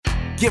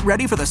Get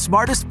ready for the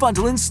smartest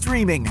bundle in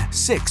streaming.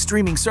 6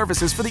 streaming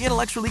services for the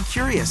intellectually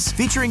curious,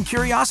 featuring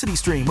Curiosity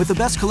Stream with the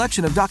best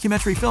collection of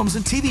documentary films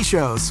and TV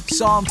shows,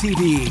 Psalm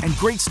TV, and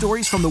great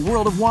stories from the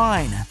world of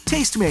wine,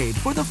 Tastemade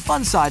for the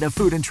fun side of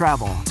food and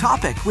travel,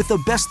 Topic with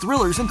the best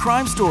thrillers and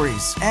crime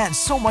stories, and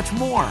so much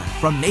more.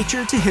 From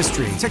nature to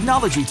history,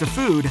 technology to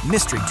food,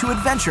 mystery to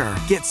adventure.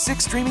 Get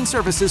 6 streaming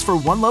services for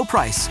one low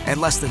price at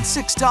less than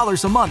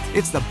 $6 a month.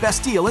 It's the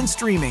best deal in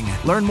streaming.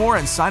 Learn more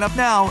and sign up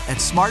now at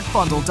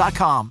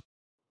smartbundle.com.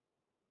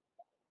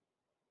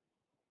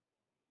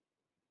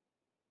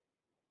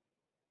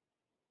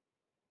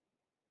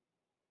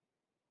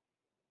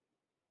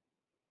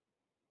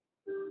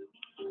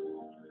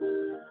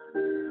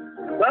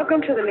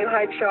 Welcome to the New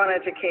Heights Show on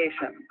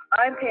Education.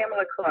 I'm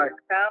Pamela Clark,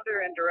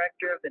 founder and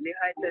director of the New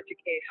Heights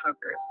Educational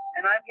Group,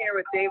 and I'm here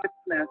with David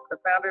Smith, the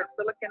founder of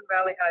Silicon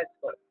Valley High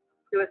School,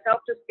 who has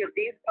helped us get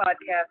these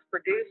podcasts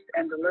produced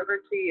and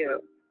delivered to you.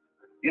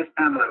 Yes,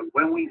 Pamela,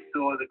 when we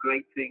saw the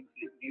great things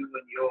that you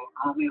and your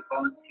army of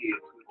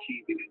volunteers were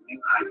achieving at New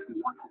Heights,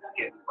 we wanted to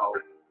get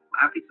involved. We're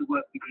happy to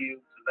work with you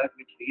to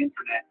leverage the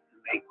internet and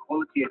make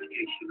quality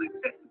education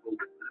accessible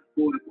and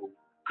affordable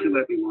to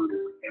everyone,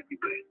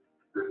 everywhere.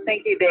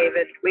 Thank you,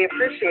 David. We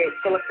appreciate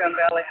Silicon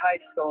Valley High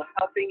School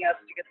helping us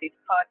to get these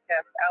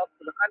podcasts out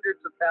to the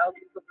hundreds of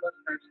thousands of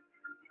listeners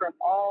from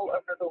all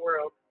over the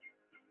world.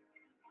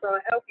 So I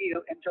hope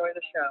you enjoy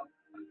the show.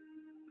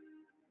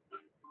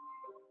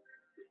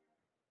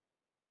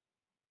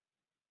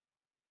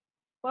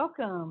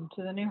 Welcome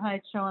to the New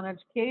Heights Show on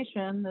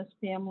Education. This is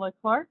Pamela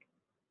Clark,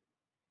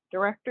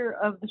 director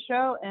of the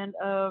show and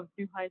of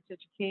New Heights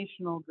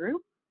Educational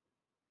Group.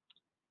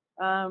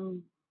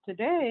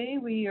 Today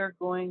we are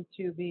going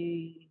to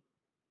be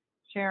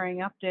sharing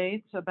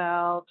updates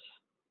about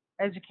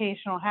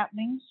educational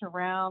happenings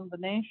around the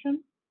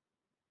nation.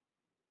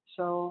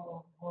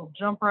 So we'll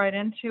jump right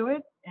into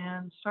it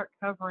and start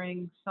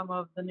covering some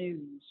of the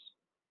news.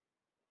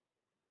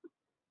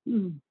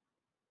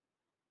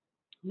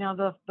 Now,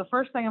 the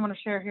first thing I'm going to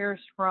share here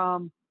is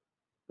from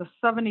the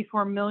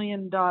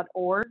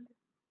 74million.org,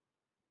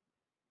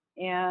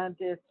 and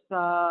it's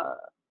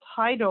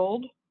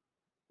titled,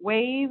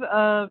 Wave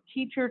of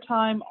Teacher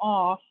Time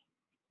Off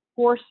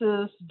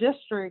Forces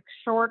Districts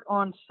Short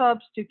on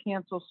Subs to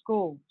Cancel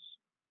Schools.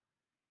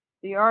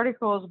 The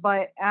article is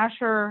by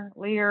Asher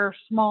Lear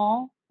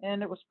Small,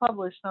 and it was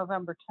published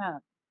November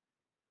 10th.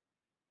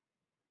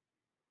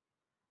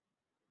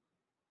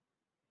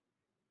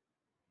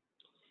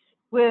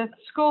 With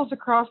schools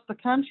across the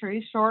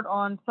country short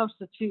on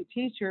substitute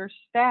teachers,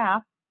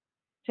 staff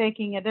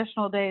taking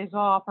additional days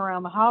off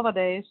around the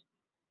holidays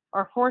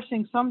are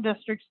forcing some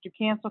districts to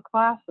cancel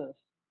classes.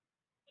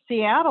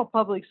 Seattle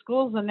Public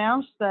Schools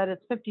announced that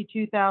its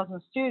 52,000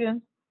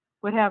 students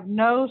would have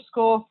no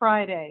school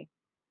Friday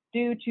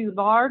due to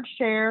large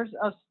shares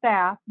of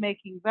staff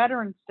making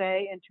Veterans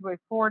Day into a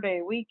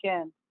 4-day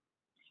weekend.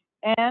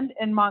 And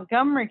in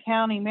Montgomery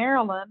County,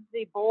 Maryland,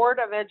 the Board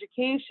of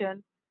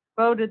Education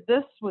voted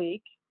this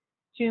week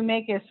to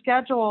make a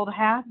scheduled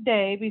half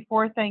day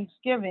before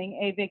Thanksgiving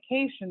a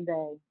vacation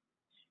day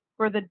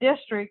for the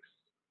district's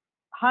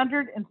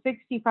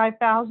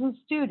 165,000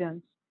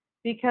 students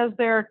because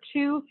there are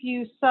too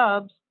few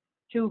subs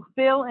to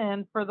fill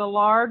in for the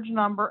large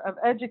number of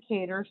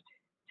educators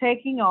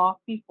taking off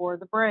before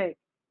the break.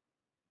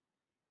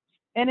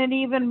 In an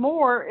even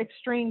more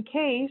extreme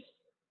case,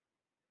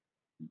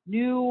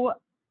 Newaygo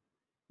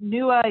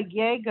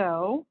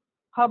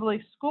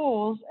Public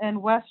Schools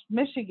in West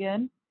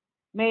Michigan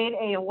made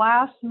a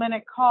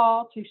last-minute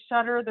call to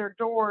shutter their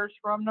doors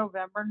from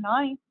November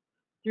 9th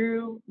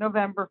through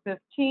November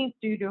 15th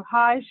due to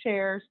high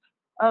shares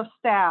of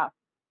staff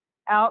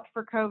out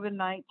for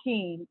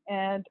COVID-19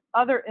 and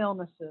other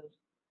illnesses,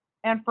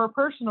 and for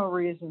personal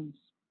reasons.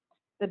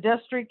 The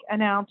district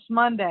announced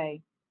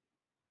Monday,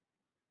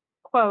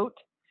 quote,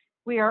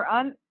 we are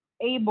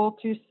unable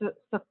to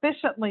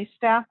sufficiently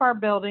staff our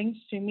buildings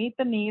to meet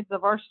the needs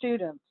of our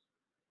students.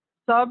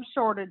 Sub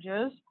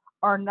shortages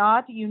are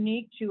not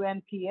unique to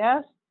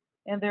NPS,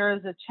 and there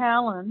is a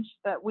challenge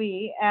that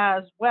we,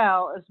 as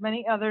well as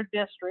many other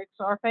districts,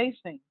 are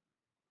facing.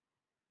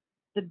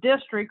 The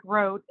district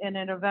wrote in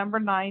a November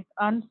 9th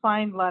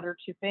unsigned letter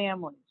to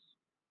families.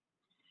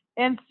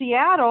 In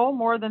Seattle,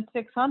 more than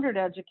 600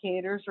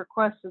 educators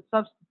requested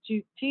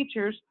substitute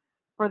teachers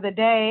for the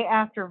day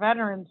after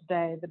Veterans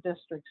Day, the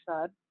district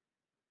said.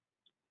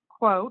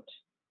 Quote,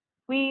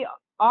 we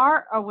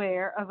are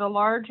aware of the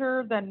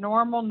larger than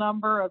normal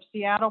number of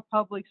Seattle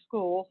Public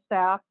School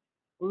staff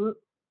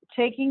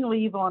taking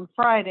leave on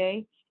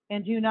Friday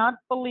and do not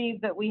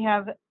believe that we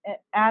have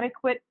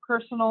adequate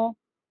personnel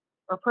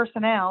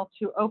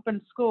to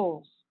open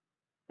schools.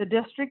 The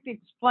district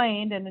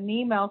explained in an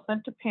email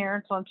sent to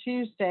parents on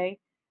Tuesday,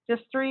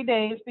 just 3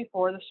 days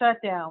before the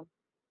shutdown.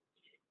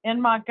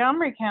 In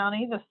Montgomery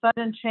County, the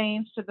sudden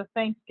change to the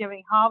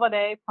Thanksgiving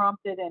holiday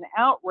prompted an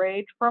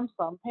outrage from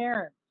some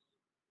parents.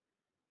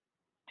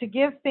 To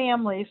give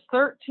families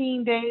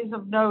 13 days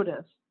of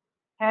notice,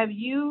 have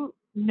you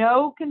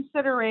no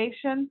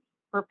consideration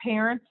for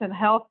parents in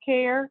health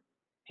care,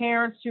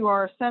 parents who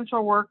are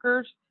essential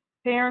workers,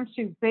 parents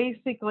who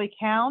basically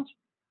count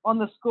on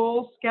the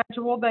school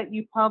schedule that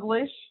you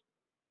publish.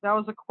 That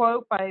was a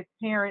quote by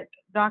parent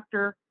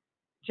Dr.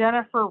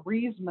 Jennifer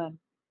Reisman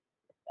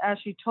as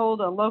she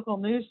told a local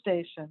news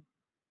station.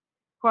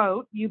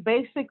 Quote, "You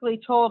basically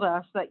told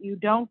us that you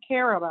don't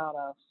care about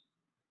us."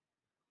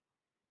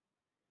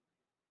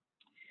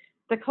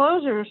 The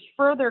closures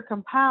further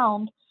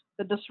compound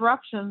the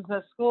disruptions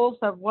that schools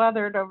have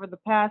weathered over the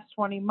past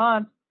 20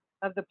 months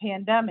of the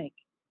pandemic,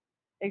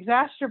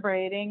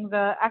 exacerbating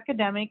the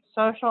academic,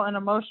 social, and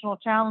emotional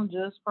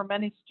challenges for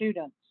many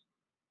students.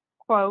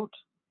 Quote,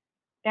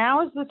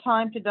 "Now is the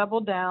time to double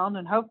down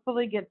and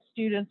hopefully get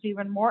students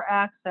even more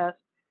access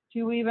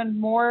to even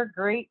more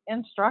great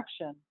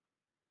instruction.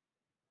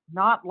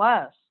 Not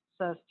less,"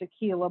 says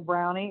Tequila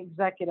Brownie,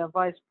 Executive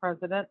Vice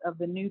President of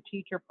the New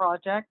Teacher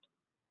Project,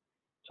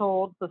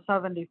 told the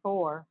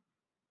 74.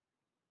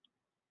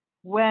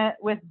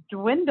 With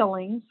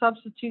dwindling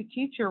substitute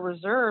teacher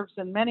reserves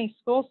in many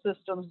school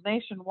systems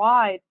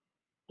nationwide,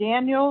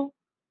 Daniel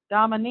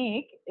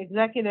Dominique,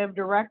 Executive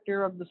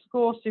Director of the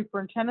School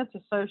Superintendents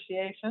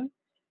Association,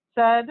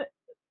 said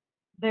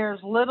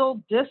there's little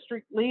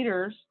district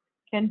leaders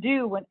can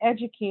do when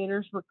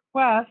educators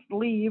request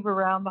leave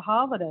around the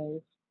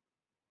holidays.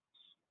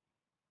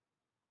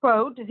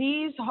 Quote,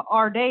 "These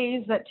are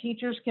days that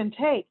teachers can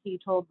take," he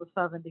told the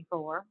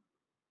 74.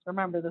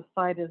 Remember, the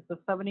site is the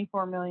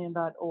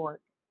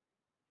 74million.org.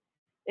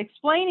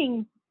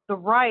 Explaining the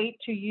right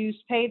to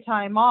use paid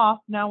time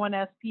off, known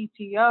as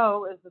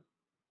PTO,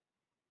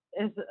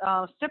 is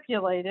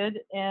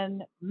stipulated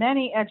in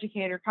many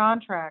educator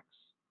contracts.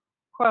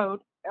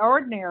 Quote,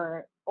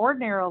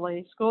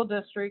 ordinarily, school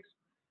districts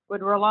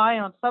would rely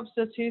on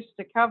substitutes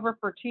to cover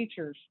for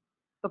teachers.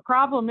 The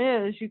problem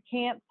is you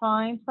can't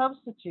find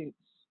substitutes.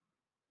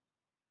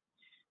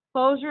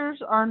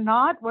 Closures are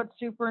not what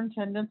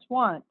superintendents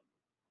want.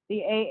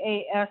 The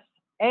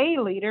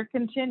AASA leader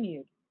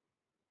continued,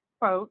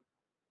 quote,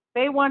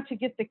 "They want to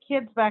get the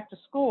kids back to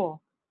school.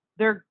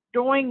 They're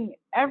doing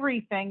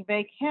everything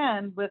they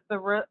can with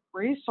the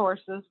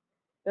resources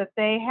that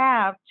they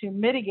have to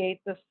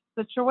mitigate the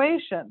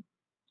situation.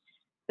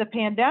 The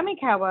pandemic,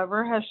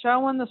 however, has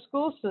shown the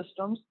school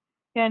systems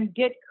can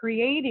get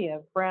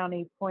creative,"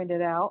 Brownie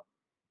pointed out.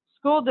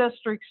 School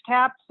districts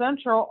tapped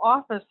central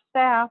office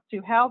staff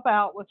to help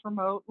out with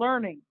remote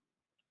learning.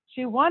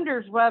 She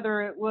wonders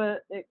whether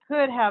it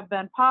could have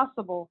been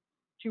possible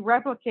to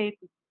replicate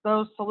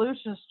those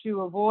solutions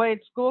to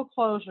avoid school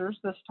closures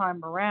this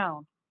time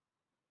around.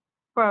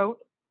 Quote,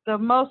 "The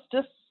most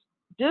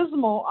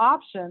dismal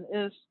option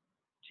is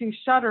to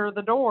shutter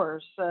the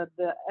doors," said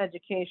the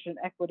education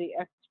equity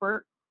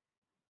expert.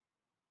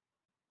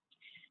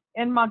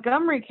 In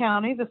Montgomery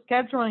County, the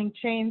scheduling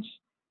change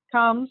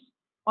comes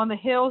on the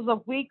heels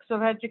of weeks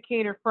of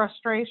educator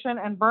frustration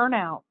and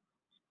burnout.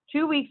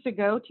 2 weeks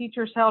ago,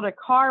 teachers held a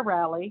car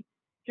rally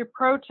to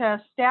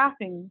protest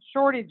staffing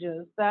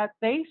shortages that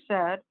they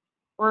said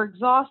were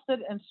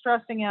exhausted and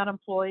stressing out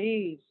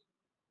employees.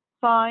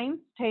 Signs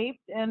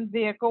taped in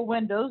vehicle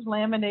windows,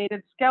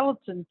 laminated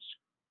skeleton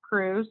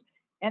crews,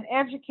 and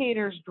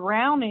educators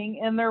drowning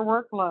in their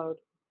workload,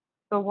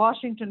 the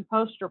Washington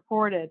Post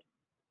reported.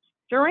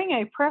 During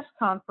a press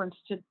conference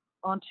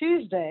on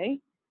Tuesday,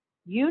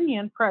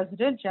 Union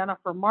President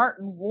Jennifer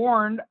Martin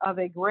warned of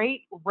a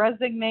great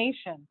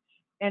resignation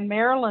in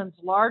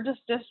Maryland's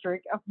largest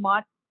district of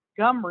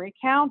Montgomery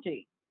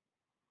County.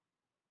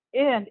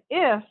 And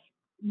if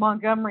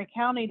Montgomery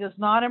County does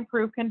not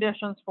improve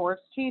conditions for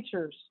its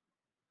teachers,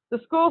 the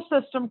school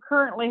system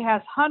currently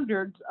has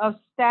hundreds of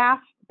staff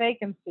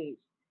vacancies,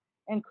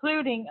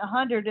 including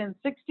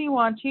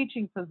 161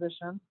 teaching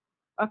positions,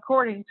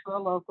 according to a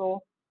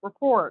local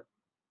report.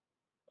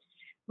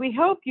 "We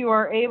hope you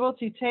are able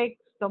to take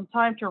some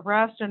time to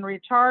rest and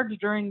recharge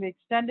during the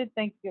extended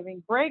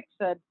Thanksgiving break,"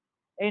 said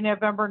a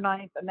November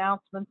 9th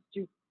announcement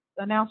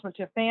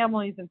to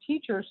families and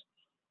teachers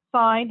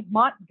signed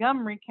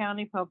Montgomery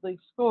County Public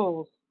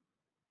Schools.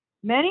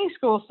 Many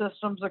school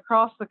systems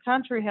across the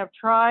country have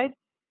tried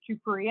to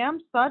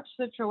preempt such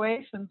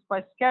situations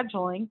by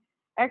scheduling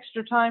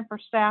extra time for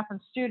staff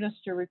and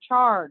students to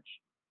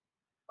recharge.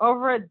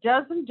 Over a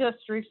dozen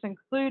districts,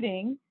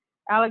 including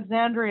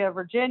Alexandria,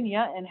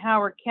 Virginia, and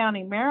Howard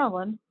County,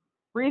 Maryland,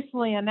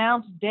 recently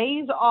announced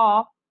days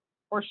off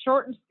or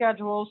shortened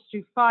schedules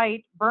to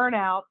fight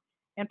burnout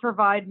and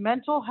provide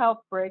mental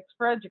health breaks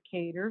for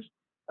educators,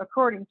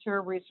 according to a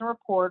recent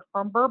report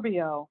from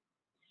Burbio,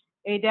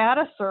 a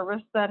data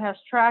service that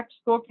has tracked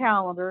school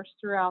calendars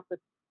throughout the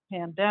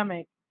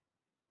pandemic.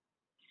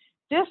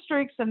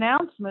 Districts'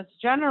 announcements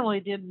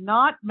generally did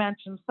not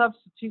mention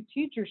substitute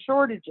teacher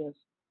shortages,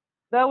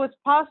 though it's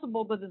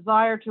possible the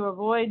desire to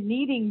avoid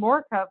needing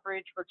more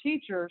coverage for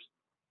teachers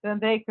than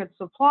they could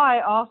supply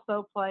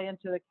also play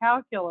into the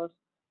calculus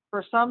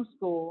for some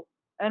school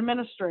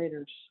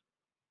administrators.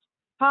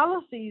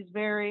 Policies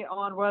vary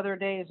on whether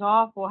days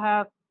off will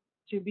have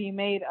to be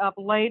made up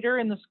later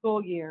in the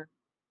school year.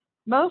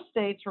 Most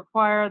states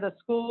require that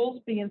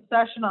schools be in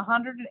session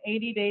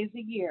 180 days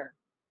a year.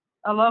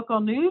 A local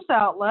news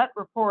outlet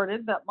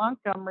reported that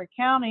Montgomery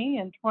County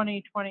in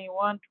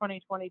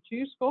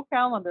 2021-2022 school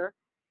calendar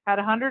had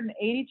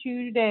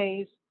 182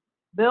 days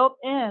built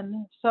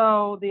in,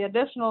 so the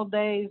additional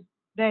day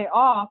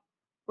off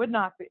would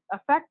not be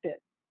affected.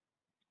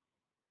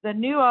 The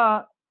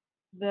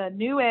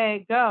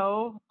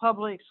Newaygo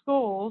public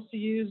schools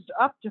used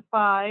up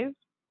five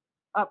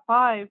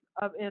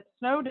of its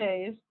snow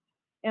days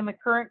in the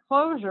current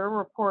closure,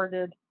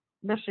 reported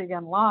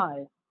Michigan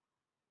Live.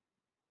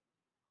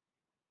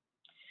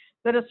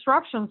 The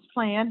disruptions,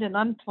 planned and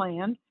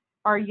unplanned,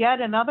 are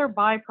yet another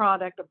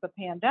byproduct of the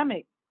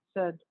pandemic,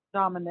 said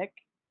Dominic.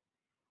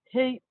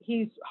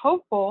 He's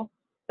hopeful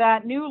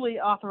that newly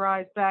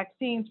authorized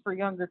vaccines for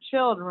younger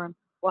children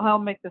will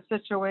help make the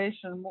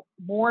situation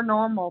more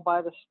normal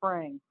by the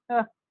spring.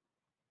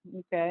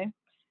 Okay.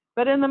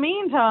 But in the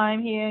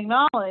meantime, he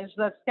acknowledged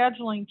that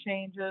scheduling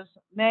changes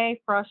may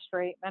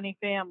frustrate many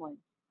families.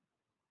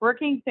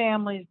 Working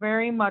families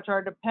very much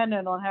are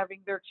dependent on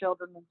having their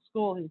children in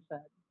school, he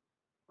said.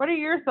 What are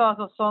your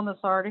thoughts on this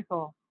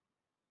article?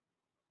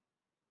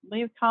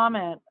 Leave a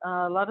comment.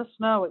 Let us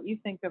know what you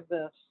think of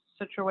this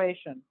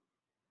situation.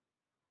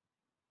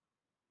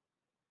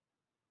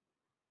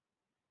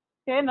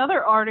 Okay,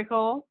 another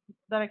article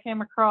that I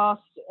came across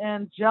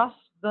in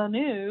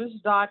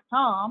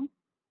justthenews.com.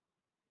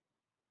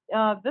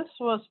 This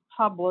was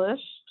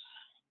published.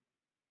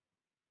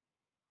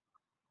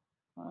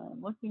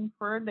 I'm looking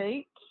for a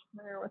date.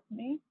 Bear with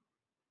me.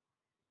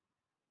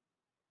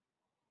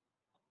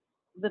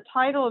 The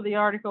title of the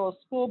article is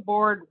School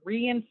Board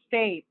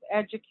Reinstates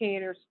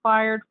Educators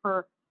Fired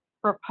for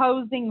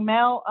Proposing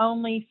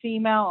Male-Only,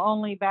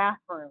 Female-Only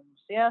Bathrooms.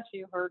 Yes,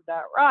 you heard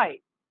that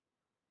right.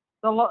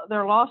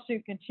 Their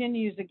lawsuit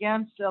continues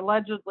against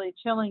allegedly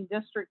chilling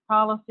district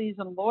policies,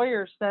 and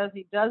lawyer says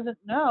he doesn't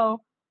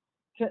know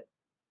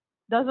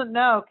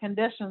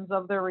conditions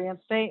of their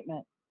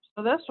reinstatement.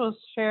 So this was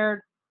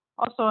shared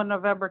also on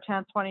November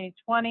 10,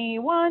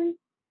 2021,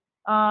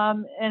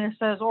 and it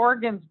says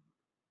Oregon's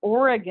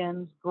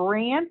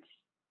Grant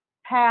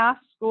Pass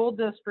School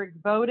District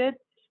voted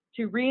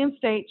to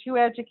reinstate 2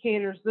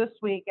 educators this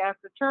week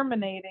after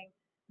terminating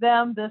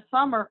them this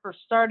summer for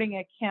starting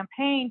a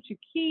campaign to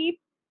keep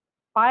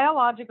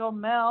biological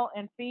male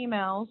and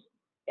females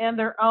in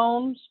their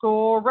own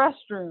school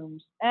restrooms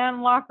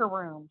and locker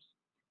rooms.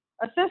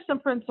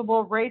 Assistant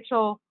Principal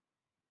Rachel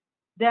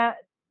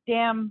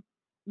Damanio,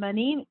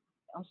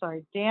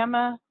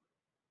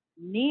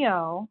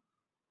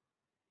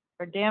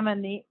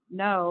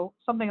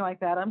 something like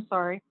that,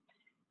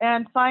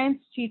 and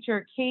science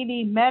teacher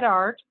Katie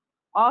Medart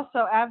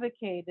also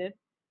advocated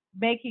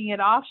making it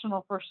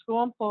optional for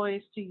school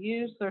employees to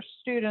use their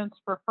students'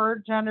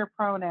 preferred gender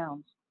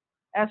pronouns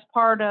as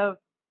part of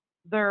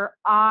their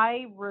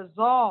I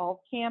Resolve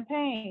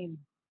campaign,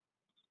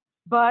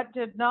 but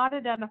did not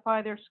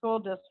identify their school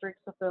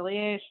district's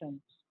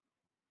affiliations.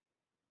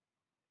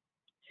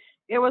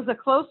 It was a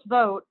close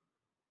vote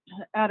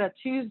at a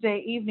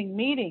Tuesday evening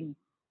meeting,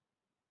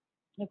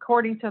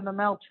 according to the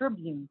Mail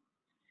Tribune.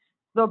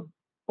 The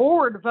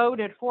board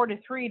voted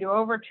 4-3 to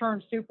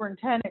overturn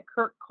Superintendent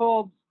Kirk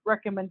Kolb's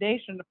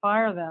recommendation to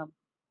fire them.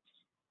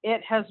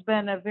 It has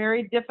been a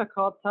very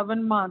difficult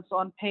 7 months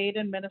on paid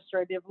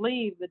administrative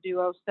leave, the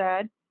duo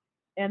said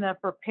in a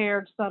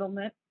prepared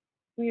settlement.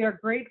 We are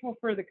grateful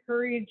for the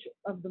courage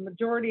of the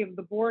majority of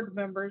the board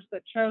members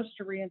that chose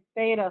to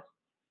reinstate us,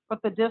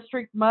 but the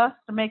district must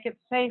make it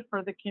safe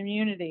for the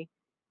community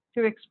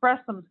to express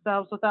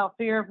themselves without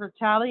fear of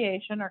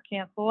retaliation or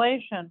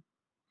cancellation.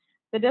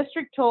 The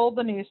district told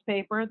the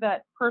newspaper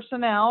that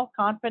personnel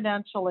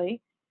confidentially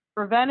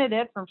prevented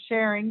it from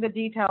sharing the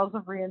details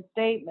of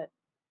reinstatement,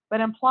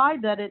 but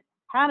implied that it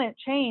hadn't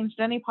changed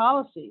any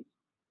policies.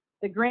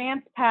 The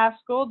Grants Pass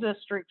School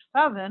District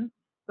 7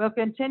 will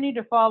continue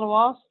to follow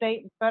all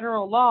state and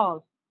federal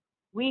laws.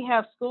 We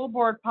have school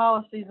board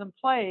policies in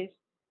place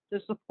to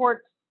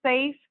support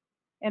safe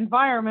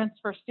environments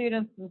for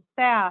students and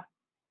staff,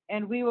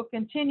 and we will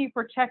continue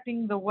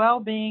protecting the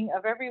well-being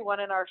of everyone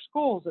in our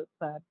schools, it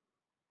said.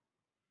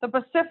 The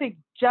Pacific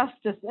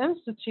Justice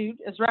Institute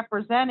is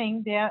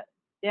representing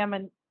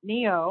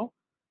Damanio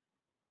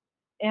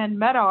and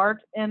Medart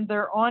in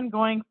their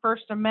ongoing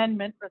First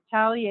Amendment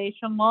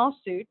retaliation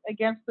lawsuit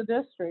against the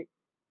district.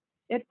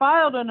 It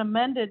filed an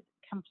amended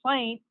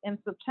complaint in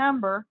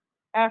September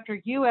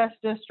after U.S.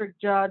 District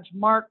Judge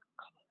Mark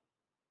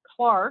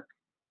Clark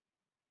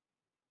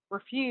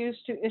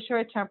refused to issue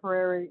a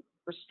temporary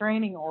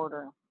restraining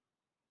order.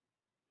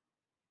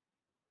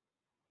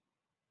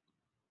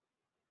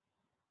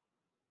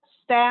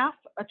 Staff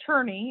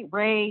attorney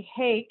Ray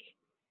Hake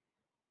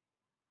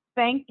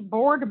thanked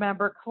board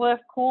member Cliff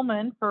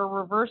Coleman for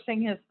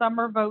reversing his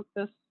summer vote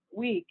this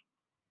week,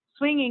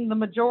 swinging the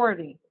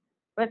majority,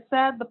 but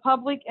said the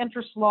public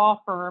interest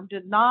law firm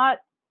didn't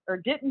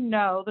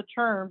know the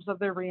terms of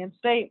their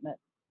reinstatement.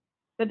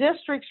 The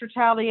district's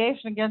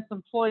retaliation against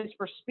employees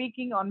for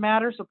speaking on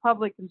matters of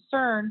public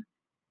concern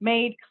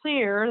made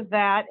clear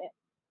that,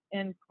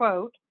 end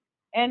quote,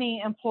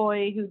 Any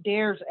employee who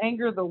dares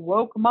anger the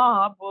woke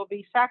mob will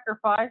be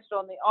sacrificed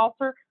on the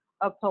altar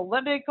of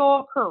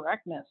political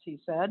correctness, he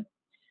said.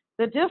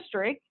 The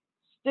district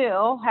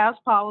still has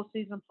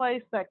policies in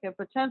place that could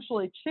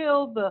potentially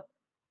chill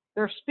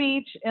their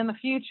speech in the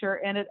future,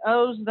 and it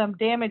owes them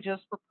damages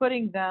for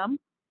putting them,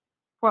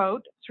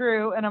 quote,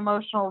 through an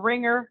emotional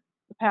ringer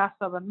the past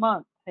 7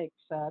 months, Hake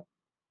said.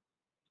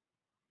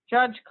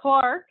 Judge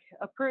Clark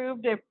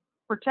approved a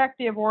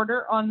protective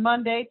order on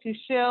Monday to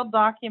shield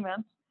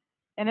documents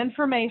and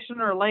information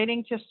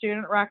relating to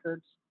student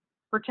records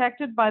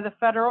protected by the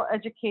Federal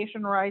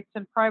Education Rights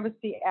and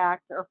Privacy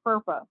Act, or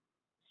FERPA,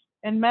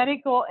 and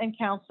medical and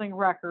counseling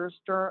records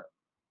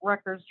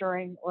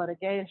during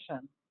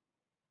litigation.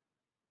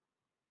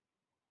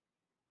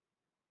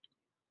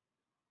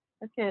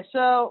 Okay,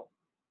 so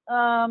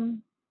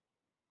one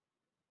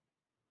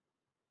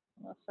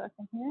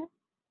second here.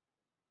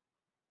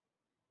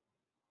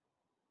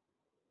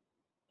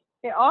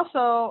 Okay,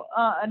 also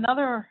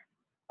another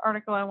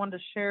article I wanted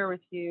to share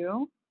with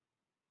you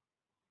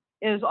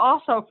is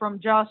also from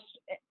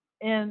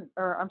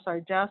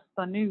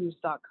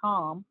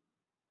justthenews.com.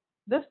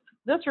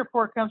 This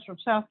report comes from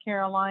South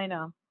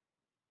Carolina.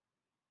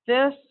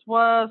 This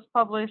was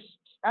published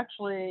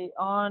actually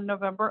on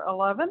November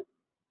 11th.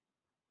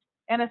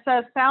 And it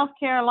says South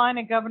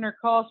Carolina governor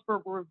calls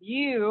for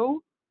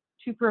review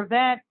to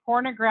prevent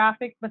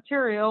pornographic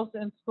materials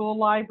in school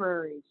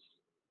libraries.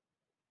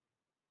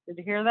 Did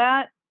you hear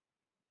that?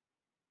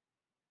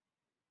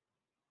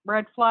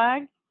 Red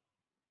flag?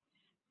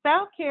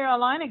 South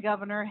Carolina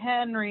Governor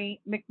Henry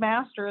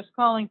McMaster is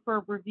calling for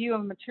a review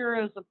of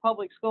materials of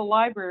public school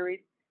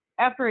libraries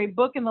after a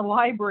book in the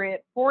library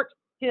at Fort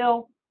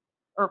Mill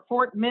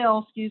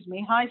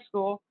High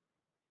School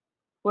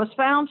was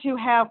found to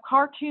have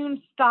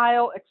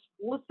cartoon-style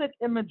explicit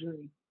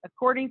imagery,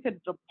 according to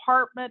the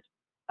Department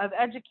of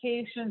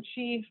Education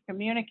Chief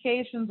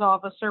Communications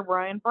Officer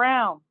Brian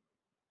Brown.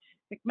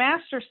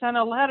 McMaster sent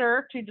a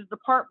letter to the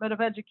Department of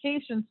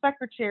Education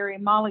Secretary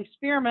Molly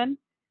Spearman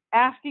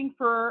asking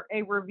for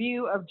a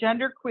review of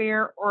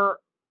Genderqueer, or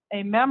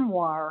a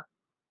memoir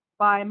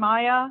by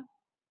Maya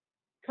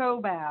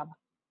Kobab.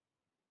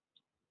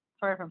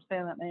 Sorry if I'm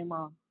saying that name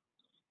wrong.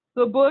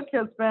 The book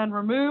has been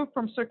removed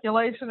from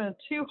circulation in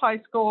 2 high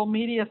school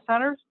media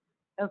centers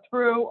and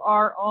through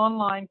our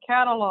online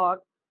catalog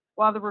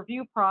while the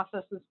review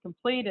process is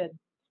completed,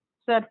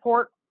 said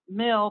Fort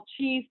Mill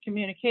Chief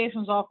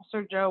Communications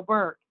Officer Joe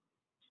Burke.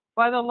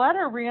 While the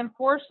letter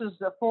reinforces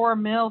the Fort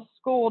Mill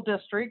School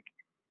District,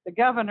 the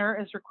governor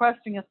is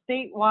requesting a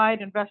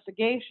statewide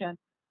investigation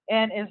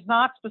and is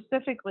not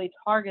specifically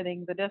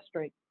targeting the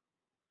district.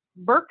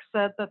 Burke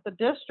said that the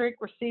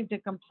district received a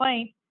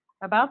complaint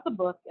about the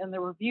book and the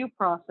review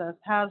process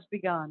has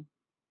begun.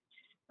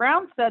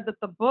 Brown said that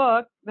the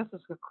book, this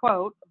is a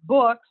quote,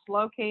 books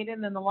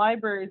located in the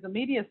libraries and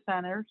media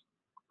centers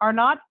are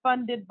not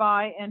funded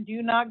by and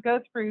do not go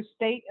through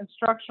state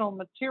instructional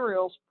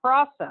materials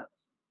process.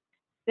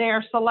 They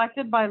are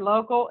selected by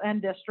local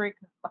and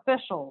district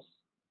officials.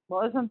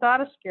 Well, isn't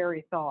that a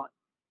scary thought?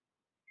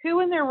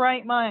 Who in their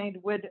right mind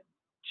would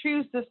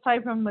choose this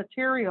type of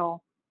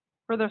material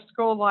for their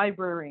school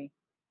library?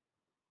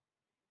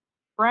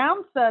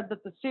 Brown said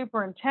that the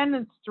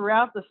superintendents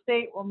throughout the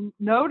state were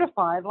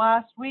notified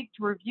last week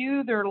to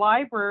review their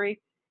library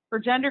for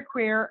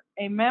Genderqueer,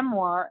 a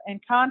memoir, and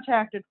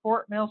contacted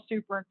Fort Mill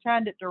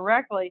superintendent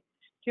directly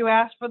to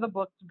ask for the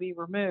book to be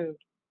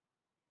removed.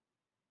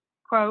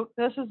 Quote,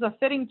 this is a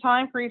fitting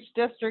time for each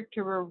district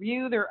to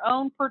review their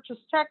own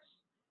purchased texts,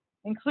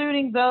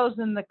 including those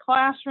in the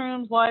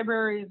classrooms,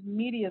 libraries, and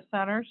media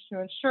centers,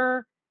 to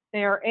ensure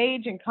they are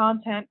age and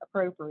content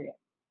appropriate.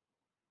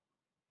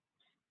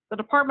 The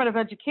Department of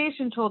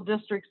Education told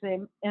districts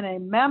in a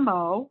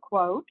memo,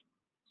 quote,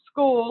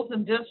 schools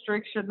and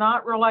districts should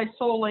not rely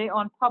solely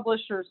on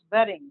publishers'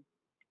 vetting.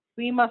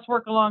 We must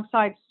work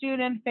alongside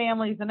students,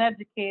 families, and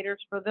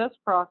educators for this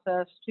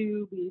process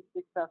to be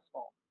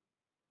successful.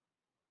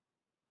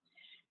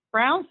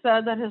 Brown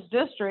said that his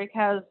district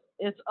has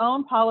its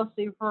own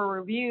policy for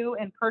review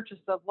and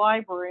purchase of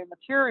library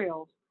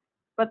materials,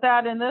 but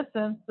that in this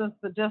instance,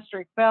 the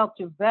district failed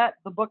to vet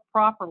the book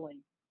properly.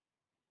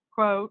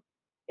 Quote,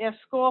 if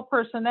school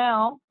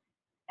personnel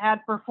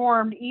had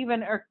performed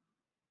even a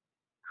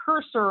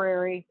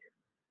cursory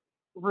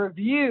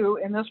review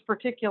in this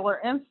particular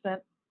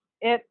instance,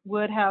 it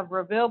would have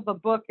revealed the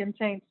book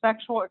contained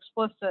sexual,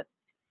 explicit,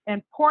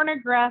 and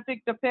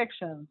pornographic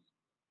depictions,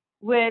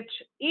 which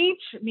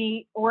each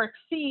meet or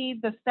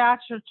exceed the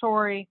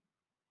statutory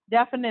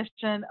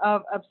definition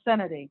of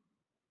obscenity,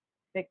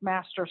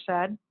 McMaster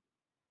said.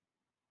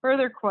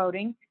 Further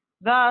quoting,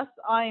 thus,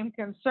 I am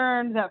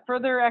concerned that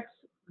further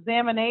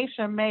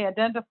examination may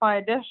identify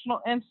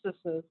additional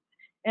instances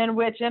in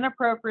which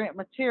inappropriate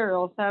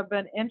materials have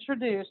been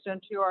introduced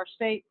into our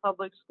state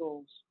public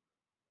schools.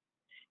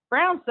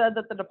 Brown said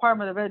that the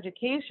Department of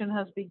Education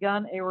has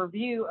begun a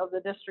review of the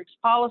district's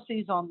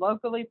policies on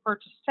locally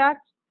purchased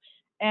texts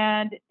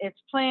and its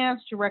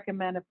plans to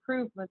recommend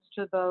improvements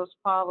to those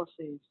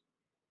policies.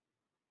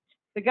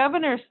 The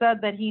governor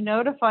said that he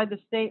notified the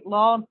state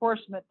law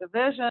enforcement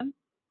division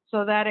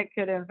so that it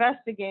could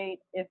investigate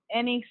if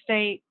any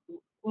state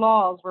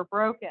laws were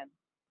broken.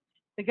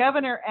 The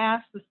governor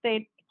asked the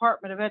State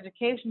Department of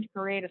Education to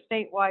create a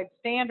statewide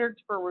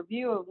standards for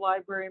review of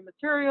library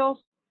materials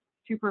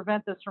to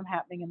prevent this from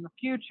happening in the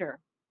future.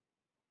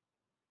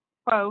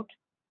 Quote,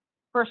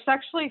 for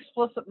sexually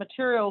explicit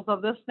materials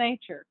of this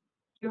nature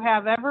to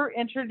have ever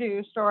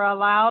introduced or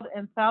allowed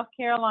in South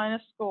Carolina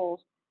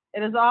schools,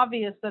 it is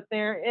obvious that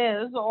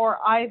there is or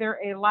either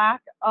a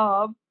lack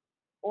of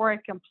or a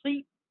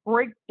complete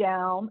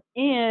breakdown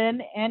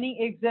in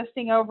any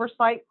existing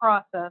oversight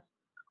process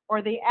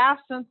or the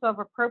absence of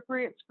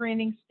appropriate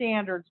screening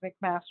standards,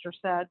 McMaster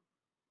said.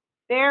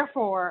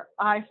 Therefore,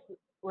 I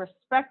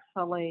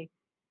respectfully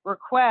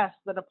request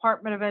the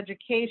Department of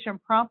Education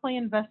promptly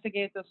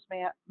investigate this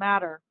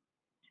matter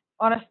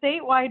on a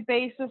statewide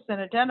basis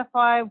and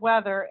identify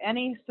whether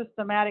any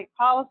systematic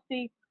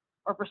policy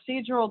or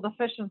procedural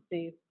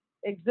deficiencies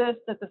exist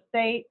at the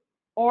state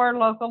or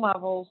local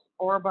levels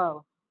or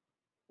both.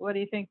 What do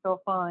you think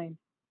they'll find?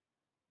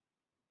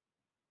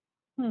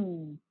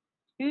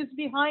 Who's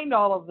behind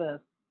all of this?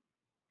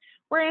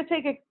 We're going to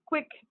take a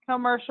quick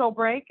commercial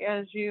break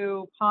as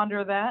you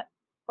ponder that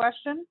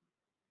question,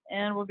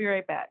 and we'll be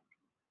right back.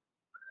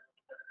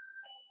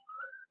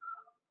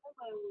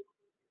 Hello,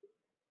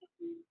 if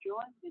you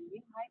enjoy the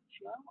New Heights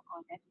Show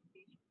on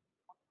education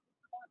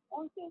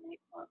or donate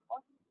to our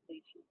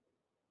organization,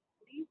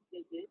 please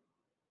visit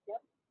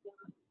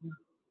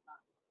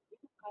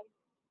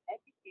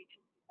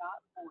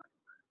www.newheightseducation.org.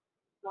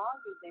 While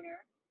you're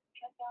there,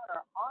 check out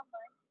our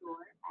online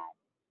store at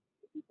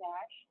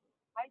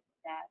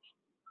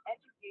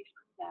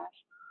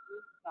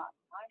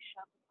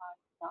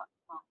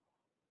new-heights-education-group.myshopify.com.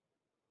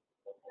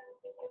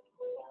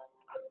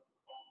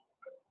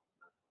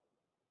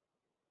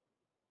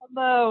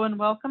 Hello and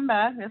welcome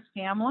back. It's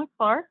Pamela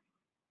Clark,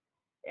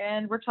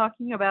 and we're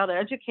talking about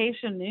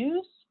education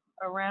news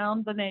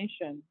around the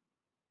nation.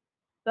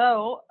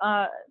 So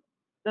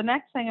the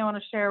next thing I want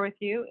to share with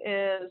you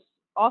is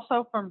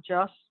also from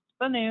Just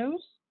the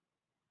News,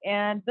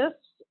 and this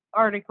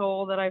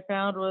article that I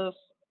found was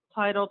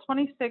titled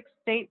 26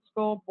 State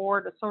School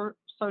Board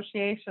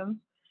Associations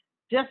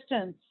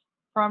Distance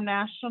from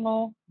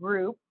National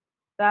Group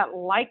that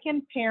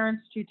Liken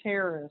Parents to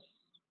Terrorists.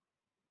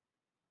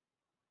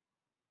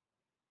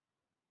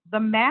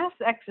 The mass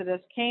exodus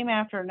came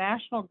after a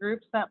national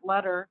group sent a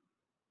letter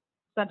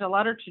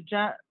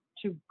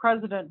to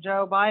President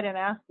Joe Biden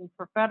asking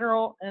for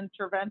federal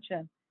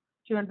intervention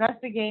to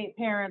investigate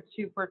parents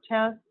who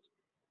protest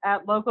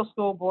at local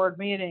school board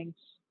meetings.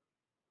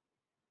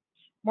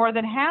 More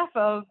than half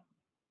of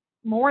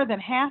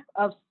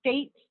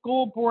state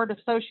school board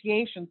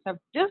associations have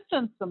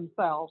distanced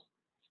themselves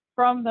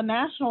from the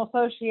National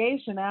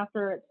Association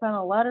after it sent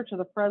a letter to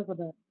the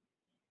president.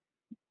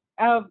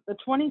 Of the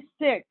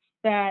 26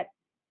 that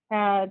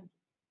had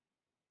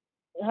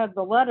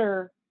the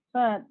letter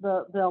sent,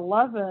 the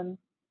 11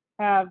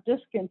 have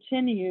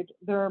discontinued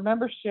their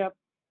membership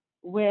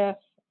with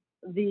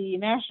the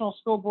National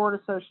School Board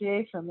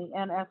Association, the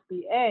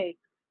NSBA,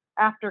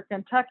 after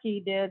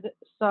Kentucky did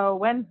so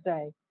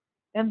Wednesday.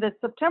 In the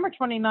September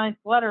 29th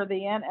letter,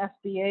 the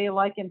NSBA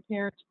likened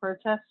parents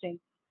protesting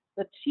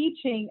the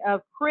teaching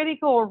of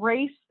critical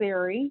race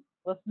theory,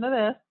 listen to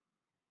this,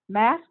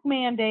 mask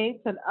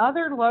mandates, and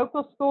other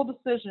local school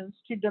decisions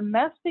to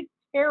domestic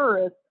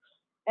terrorists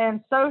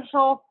and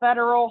sought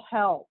federal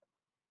help.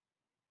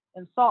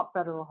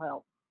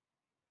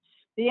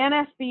 The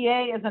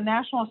NSBA is a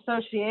national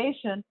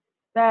association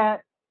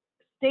that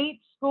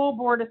state school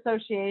board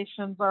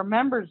associations are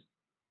members,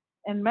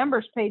 and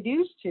members pay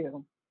dues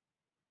to.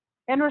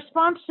 In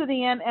response to the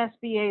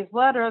NSBA's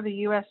letter, the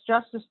U.S.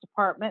 Justice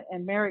Department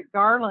and Merrick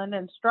Garland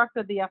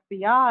instructed the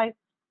FBI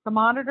to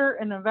monitor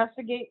and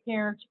investigate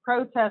parents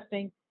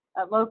protesting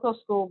at local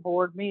school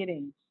board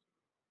meetings.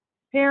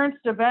 Parents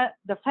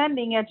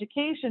Defending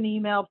Education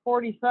emailed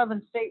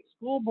 47 state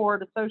school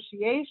board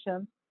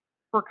associations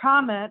for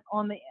comment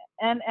on the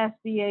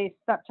NSBA's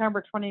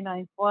September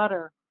 29th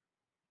letter.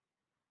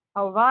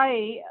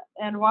 Hawaii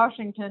and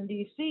Washington,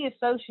 D.C.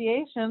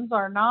 associations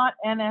are not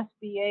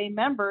NSBA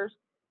members,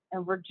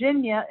 and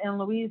Virginia and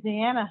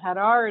Louisiana had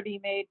already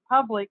made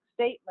public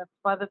statements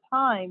by the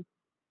time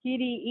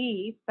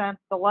PDE sent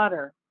the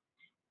letter.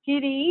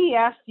 PDE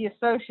asked the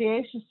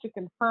associations to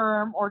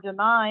confirm or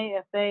deny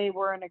if they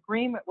were in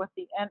agreement with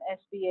the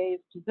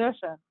NSBA's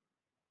position,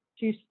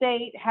 to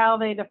state how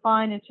they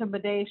define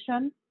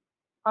intimidation,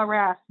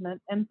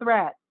 harassment, and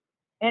threat,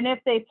 and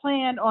if they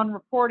planned on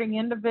reporting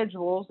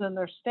individuals in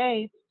their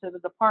states to the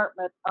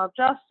Department of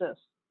Justice.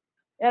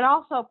 It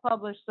also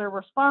published their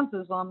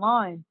responses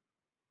online.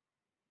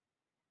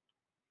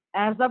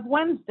 As of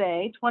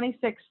Wednesday,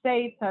 26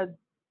 states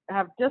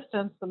have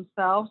distanced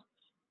themselves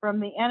from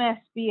the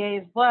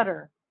NSBA's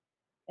letter,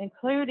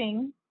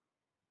 including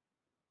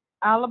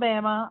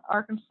Alabama,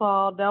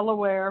 Arkansas,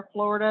 Delaware,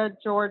 Florida,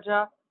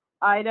 Georgia,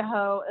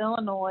 Idaho,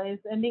 Illinois,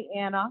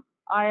 Indiana,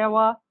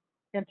 Iowa,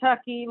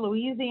 Kentucky,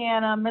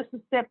 Louisiana,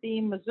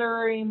 Mississippi,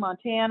 Missouri,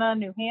 Montana,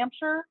 New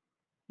Hampshire,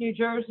 New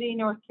Jersey,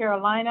 North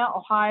Carolina,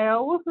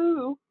 Ohio,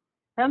 woohoo,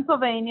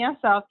 Pennsylvania,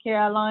 South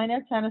Carolina,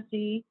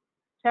 Tennessee,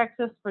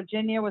 Texas,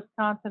 Virginia,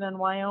 Wisconsin, and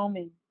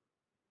Wyoming.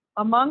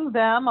 Among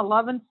them,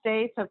 11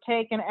 states have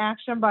taken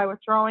action by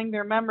withdrawing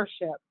their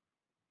membership.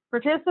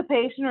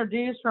 Participation or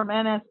dues from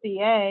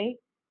NSBA,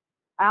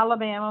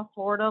 Alabama,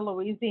 Florida,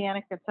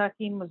 Louisiana,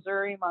 Kentucky,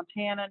 Missouri,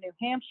 Montana, New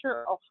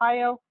Hampshire,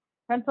 Ohio,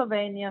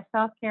 Pennsylvania,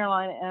 South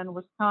Carolina, and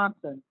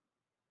Wisconsin.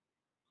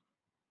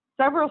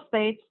 Several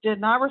states did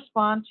not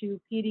respond to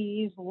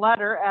PDE's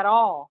letter at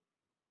all,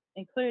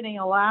 including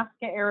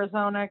Alaska,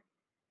 Arizona,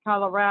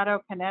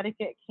 Colorado,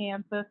 Connecticut,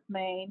 Kansas,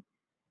 Maine,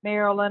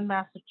 Maryland,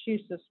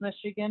 Massachusetts,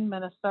 Michigan,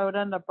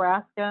 Minnesota,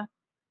 Nebraska,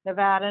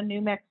 Nevada,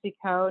 New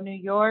Mexico, New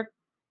York,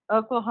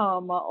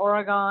 Oklahoma,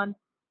 Oregon,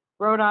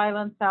 Rhode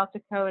Island, South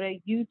Dakota,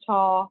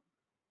 Utah,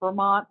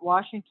 Vermont,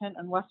 Washington,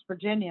 and West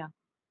Virginia.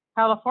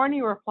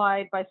 California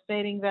replied by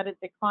stating that it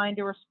declined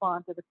to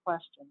respond to the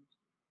questions.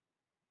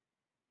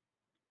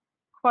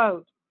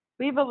 Quote,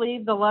 we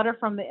believe the letter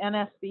from the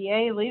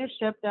NSBA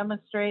leadership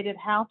demonstrated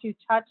how to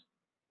touch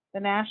the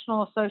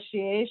National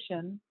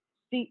Association,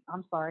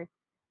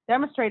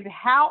 demonstrated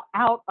how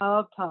out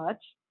of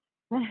touch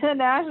the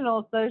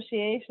National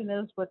Association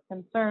is with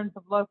concerns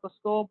of local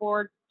school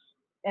boards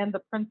and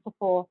the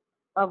principle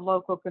of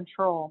local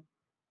control.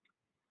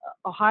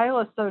 Ohio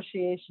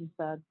Association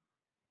said,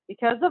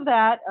 because of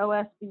that,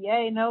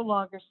 OSBA no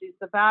longer sees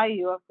the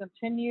value of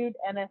continued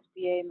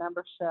NSBA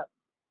membership.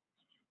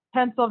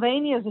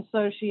 Pennsylvania's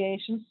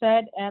association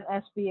said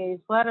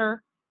NSBA's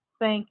letter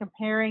saying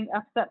comparing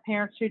upset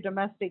parents to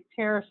domestic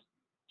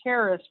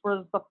terrorists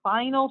was the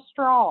final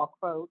straw,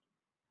 quote,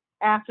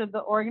 after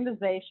the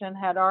organization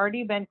had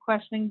already been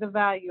questioning the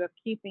value of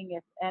keeping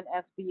its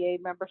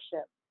NSBA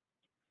membership.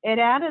 It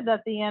added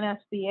that the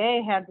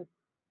NSBA had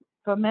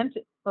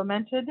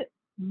fomented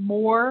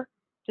more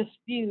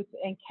disputes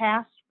and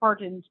cast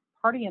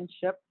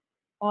partisanship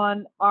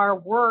on our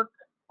work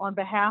on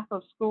behalf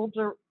of school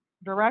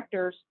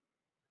directors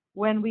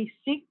when we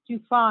seek to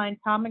find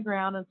common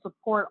ground and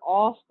support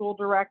all school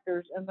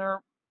directors in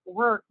their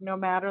work, no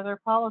matter their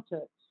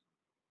politics.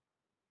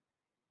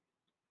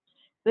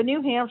 The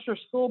New Hampshire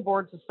School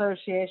Boards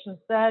Association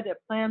said it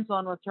plans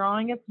on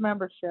withdrawing its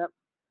membership,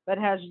 but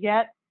has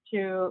yet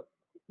to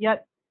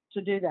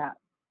do that.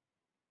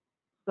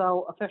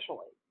 So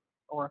officially.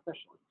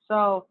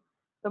 So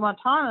the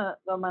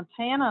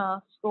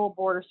Montana School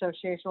Board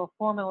Association will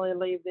formally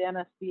leave the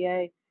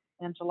NSBA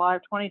in July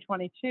of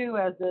 2022,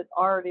 as it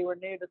already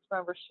renewed its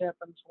membership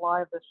in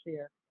July of this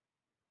year.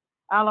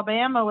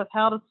 Alabama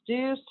withheld its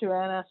dues to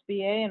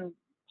NSBA and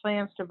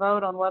plans to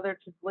vote on whether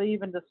to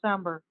leave in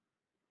December.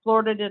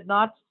 Florida did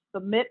not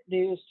submit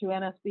dues to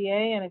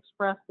NSBA and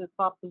expressed its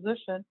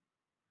opposition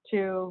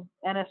to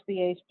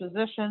NSBA's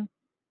position,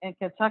 and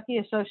Kentucky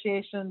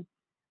Association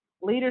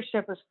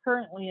leadership is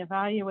currently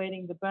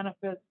evaluating the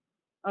benefits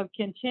of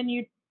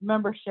continued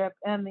membership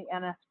in the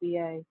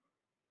NSBA.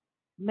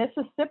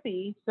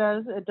 Mississippi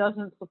says it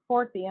doesn't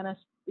support the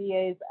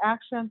NSBA's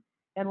action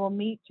and will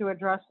meet to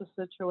address the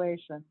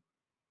situation.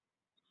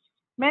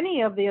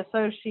 Many of the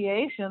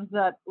associations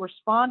that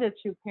responded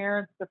to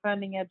parents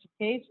defending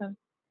education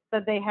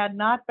said they had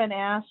not been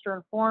asked or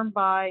informed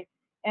by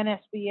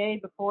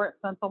NSBA before it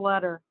sent the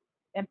letter.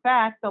 In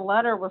fact, the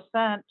letter was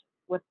sent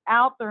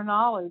without their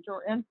knowledge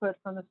or input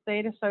from the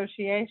state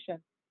association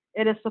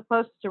it is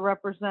supposed to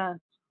represent.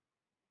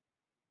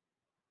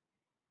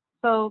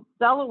 So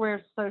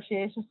Delaware's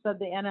association said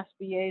the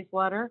NSBA's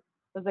letter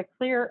was a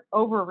clear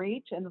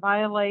overreach and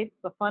violates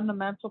the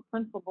fundamental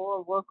principle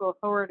of local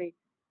authority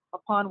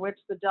upon which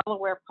the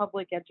Delaware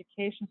public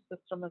education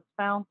system is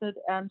founded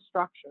and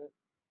structured.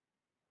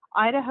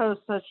 Idaho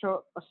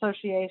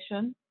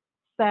Association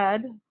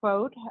said,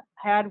 quote,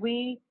 had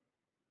we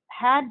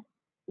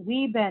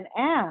been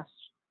asked,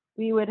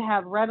 we would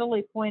have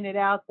readily pointed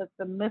out that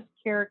the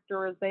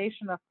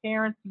mischaracterization of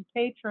parents and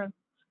patrons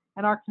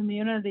in our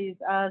communities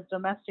as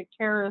domestic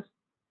terrorists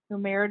who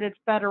merited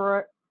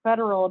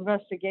federal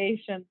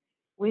investigation.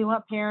 We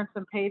want parents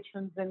and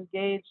patrons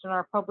engaged in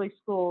our public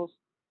schools.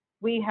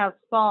 We have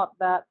sought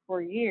that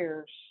for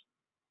years.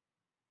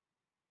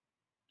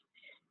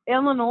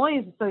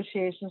 Illinois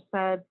Association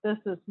said this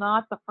is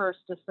not the first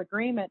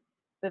disagreement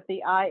that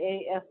the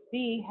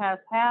IASB has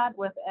had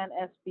with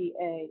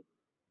NSBA.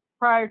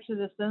 Prior to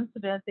this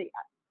incident, the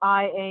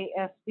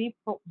IASB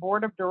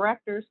Board of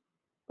Directors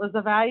was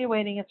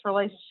evaluating its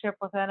relationship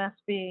with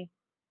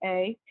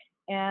NSBA,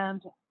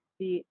 and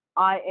the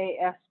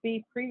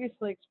IASB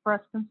previously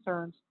expressed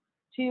concerns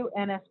to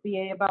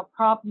NSBA about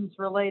problems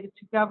related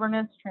to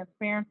governance,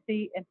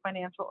 transparency, and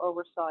financial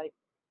oversight.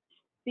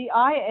 The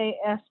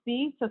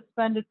IASB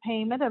suspended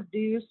payment of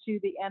dues to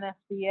the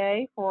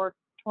NSBA for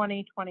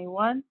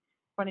 2021-2022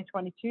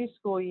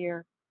 school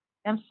year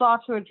and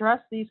sought to address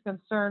these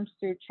concerns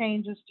through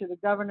changes to the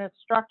governance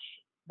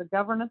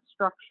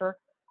structure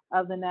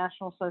of the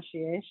National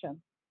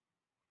Association.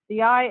 The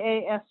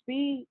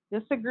IASB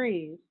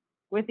disagrees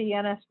with the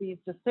NSB's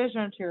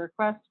decision to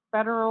request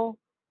federal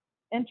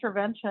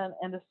intervention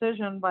and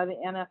decision by the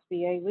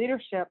NSBA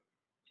leadership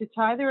to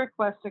tie the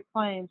requested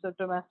claims of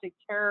domestic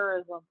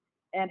terrorism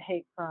and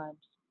hate crimes.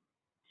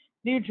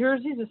 New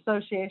Jersey's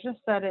association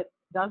said it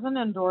doesn't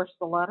endorse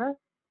the letter,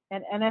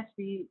 and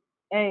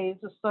NSBA's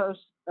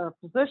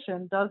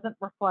position doesn't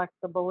reflect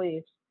the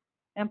beliefs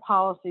and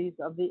policies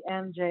of the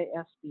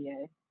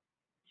NJSBA.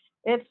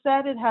 It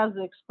said it has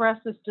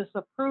expressed its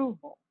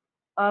disapproval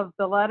of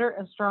the letter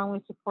and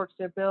strongly supports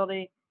the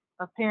ability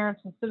of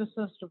parents and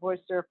citizens to voice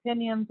their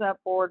opinions at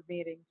board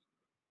meetings,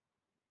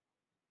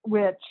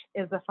 which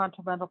is a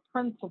fundamental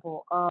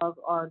principle of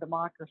our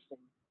democracy.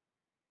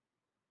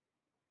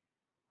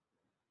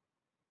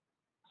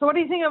 So what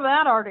do you think of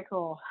that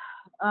article?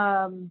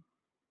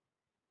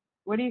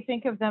 What do you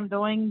think of them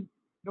doing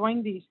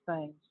these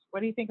things?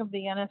 What do you think of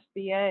the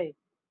NSBA?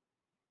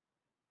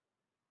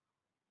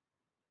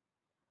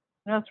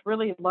 That's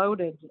really a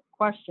loaded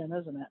question,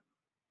 isn't it?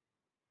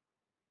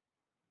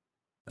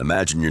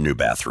 Imagine your new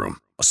bathroom.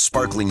 A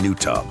sparkling new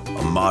tub,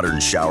 a modern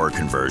shower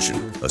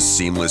conversion, a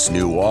seamless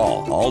new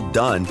wall, all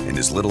done in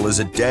as little as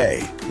a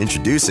day.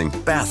 Introducing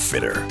Bath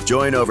Fitter.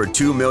 Join over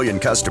 2 million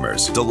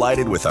customers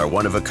delighted with our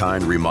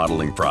one-of-a-kind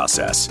remodeling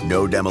process.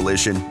 No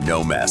demolition,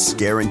 no mess.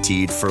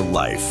 Guaranteed for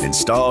life.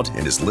 Installed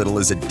in as little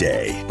as a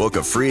day. Book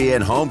a free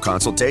in-home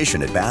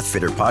consultation at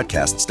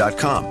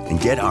bathfitterpodcasts.com and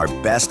get our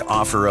best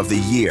offer of the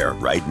year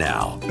right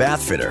now.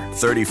 Bath Fitter,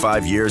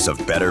 35 years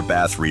of better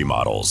bath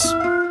remodels.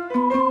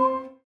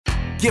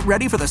 Get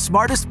ready for the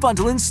smartest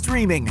bundle in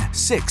streaming.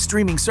 6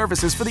 streaming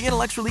services for the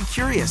intellectually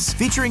curious.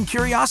 Featuring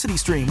Curiosity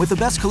Stream with the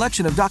best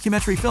collection of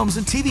documentary films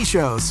and TV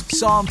shows.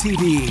 Psalm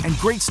TV and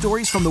great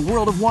stories from the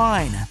world of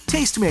wine.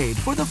 Tastemade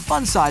for the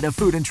fun side of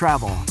food and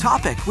travel.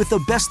 Topic with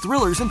the best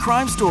thrillers and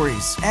crime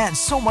stories. And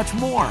so much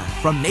more.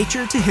 From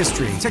nature to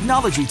history,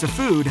 technology to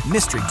food,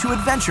 mystery to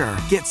adventure.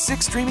 Get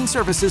 6 streaming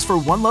services for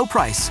one low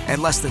price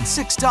and less than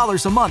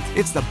 $6 a month.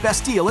 It's the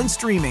best deal in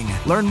streaming.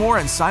 Learn more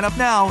and sign up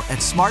now at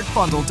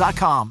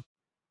smartbundle.com.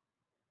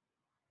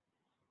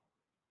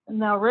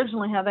 Now,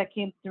 originally how that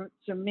came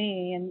to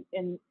me,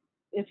 and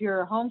if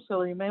you're a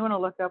homeschooler, you may want to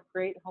look up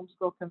great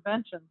homeschool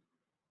conventions.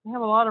 They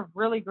have a lot of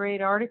really great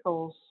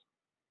articles,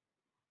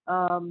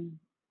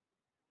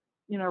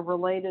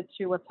 related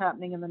to what's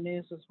happening in the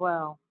news as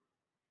well.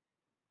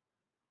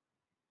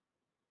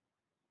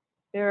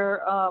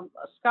 Their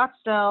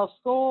Scottsdale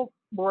school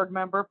board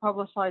member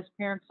publicized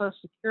parents' Social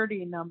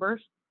Security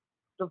numbers,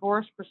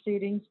 divorce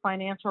proceedings,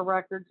 financial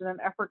records in an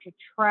effort to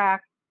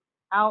track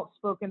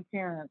outspoken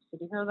parents.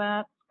 Did you hear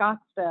that?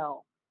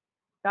 Scottsdale,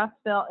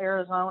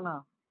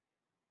 Arizona.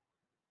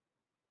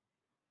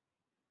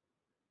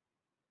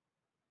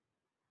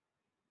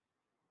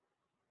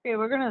 Okay,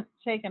 we're going to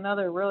take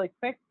another really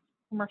quick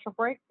commercial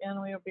break, and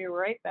we'll be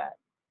right back.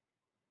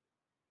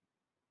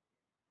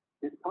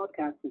 This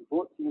podcast is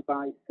brought to you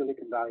by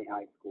Silicon Valley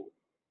High School,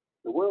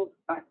 the world's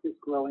fastest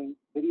growing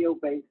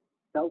video-based,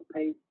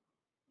 self-paced,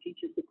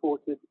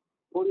 teacher-supported,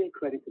 fully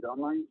accredited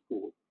online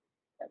school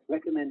that's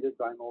recommended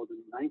by more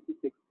than 96%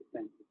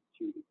 of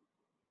students.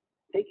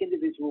 Take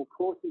individual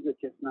courses at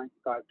just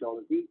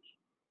 $95 each,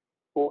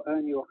 or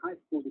earn your high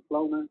school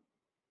diploma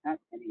at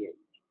any age.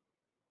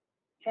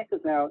 Check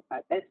us out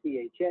at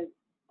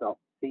svhs.co.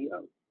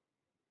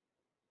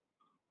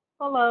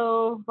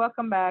 Hello,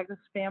 welcome back. This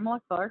is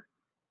Pamela Clark.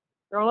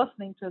 You're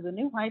listening to the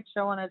New Heights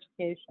Show on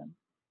Education.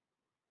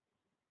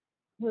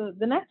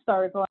 The next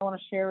article I want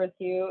to share with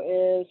you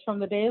is from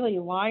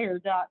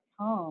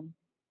thedailywire.com.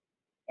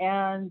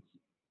 And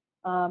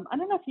I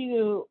don't know if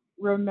you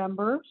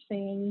remember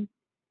seeing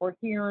or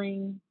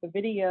hearing the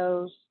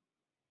videos,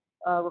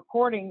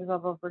 recordings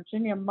of a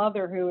Virginia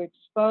mother who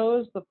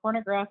exposed the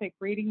pornographic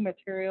reading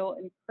material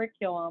in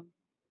curriculum,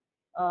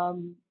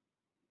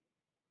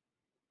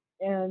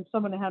 and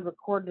someone had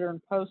recorded her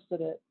and posted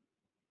it.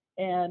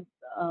 And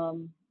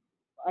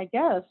I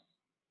guess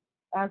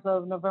as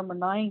of November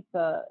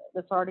 9th,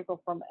 this article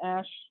from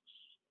Ash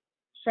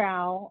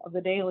Shao of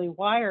the Daily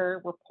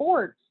Wire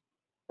reports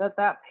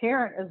that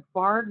parent is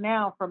barred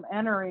now from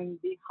entering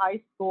the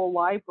high school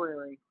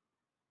library.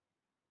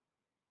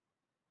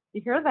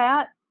 You hear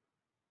that?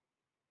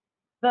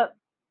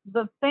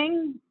 The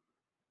thing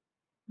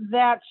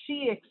that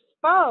she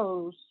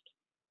exposed,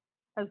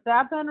 has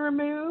that been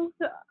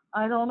removed?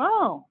 I don't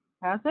know.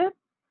 Has it?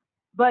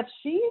 But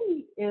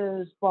she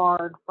is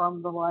barred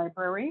from the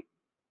library.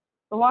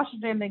 The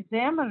Washington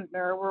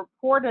Examiner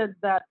reported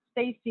that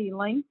Stacy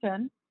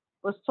Langton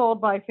was told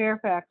by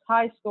Fairfax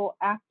High School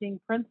acting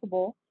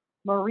principal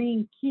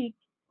Maureen Keek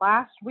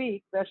last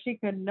week that she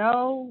could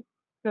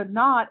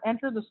not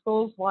enter the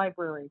school's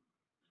library.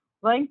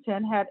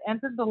 Langton had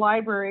entered the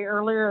library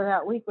earlier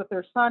that week with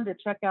her son to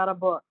check out a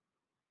book.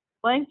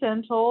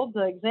 Langton told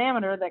the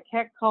Examiner that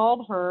Keck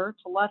called her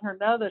to let her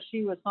know that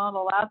she was not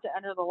allowed to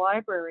enter the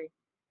library.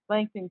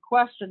 Langton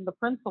questioned the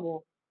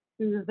principal,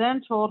 who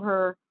then told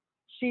her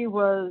this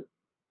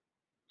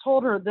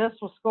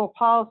was school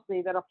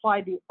policy that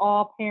applied to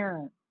all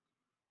parents.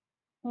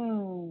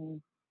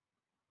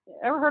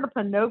 Ever heard of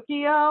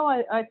Pinocchio?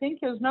 I think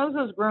his nose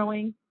is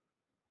growing.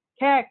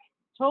 Keck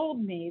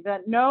told me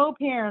that no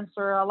parents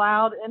are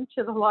allowed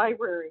into the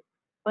library,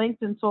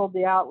 Langton told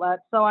the outlet,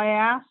 so I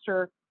asked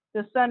her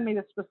to send me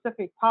the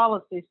specific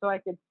policy so I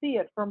could see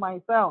it for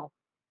myself.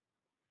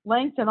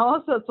 Langton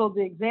also told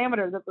the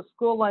Examiner that the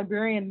school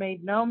librarian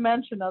made no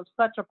mention of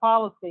such a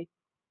policy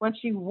when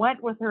she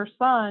went with her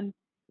son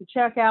to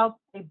check out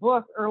a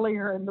book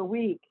earlier in the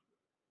week.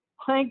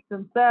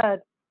 Langton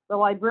said the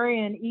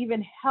librarian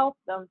even helped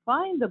them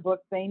find the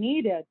book they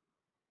needed.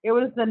 It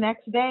was the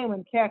next day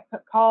when Keck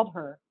called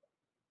her.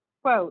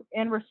 Quote,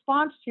 in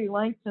response to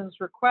Langton's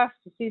request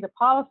to see the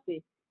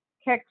policy,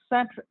 Keck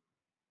sent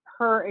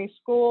her a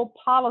school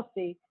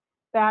policy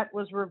that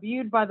was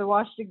reviewed by the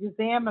Washington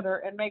Examiner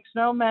and makes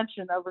no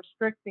mention of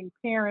restricting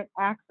parent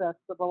access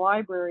to the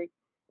library,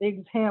 the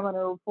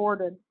Examiner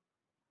reported.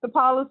 The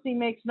policy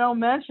makes no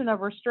mention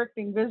of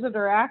restricting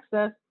visitor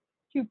access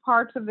to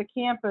parts of the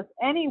campus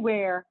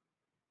anywhere,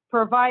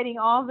 providing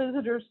all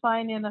visitors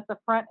sign in at the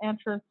front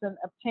entrance and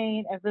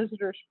obtain a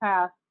visitor's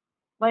pass.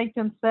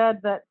 Langton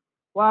said that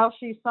while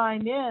she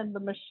signed in, the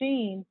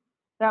machine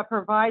that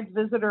provides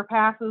visitor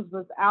passes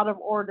was out of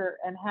order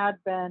and had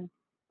been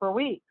for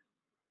weeks.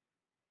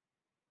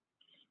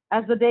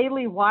 As the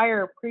Daily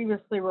Wire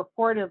previously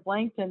reported,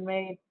 Langton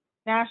made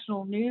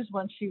national news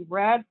when she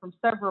read from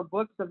several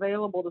books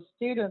available to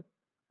students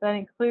that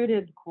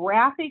included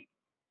graphic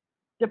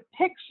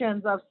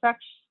depictions of sex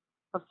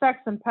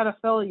and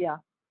pedophilia.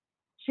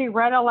 She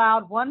read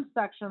aloud one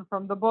section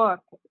from the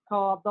book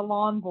called The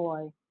Lawn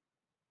Boy.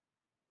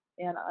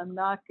 And I'm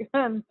not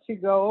going to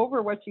go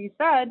over what she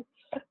said,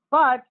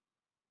 but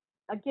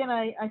again,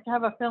 I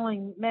have a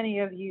feeling many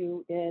of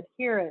you did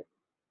hear it.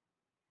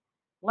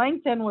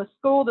 Langton was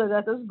scolded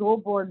at the school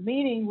board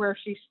meeting where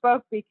she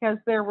spoke because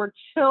there were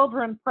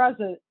children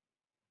present.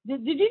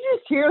 Did you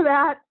just hear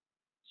that?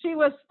 She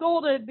was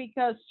scolded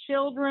because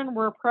children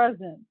were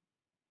present.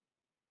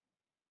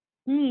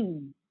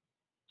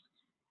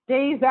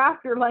 Days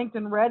after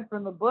Langton read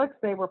from the books,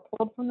 they were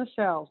pulled from the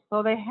shelves.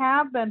 So they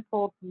have been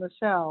pulled from the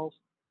shelves.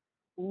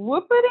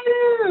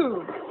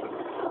 Whoop-a-doo!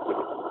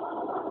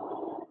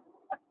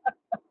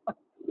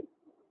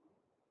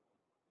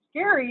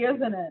 Scary,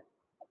 isn't it?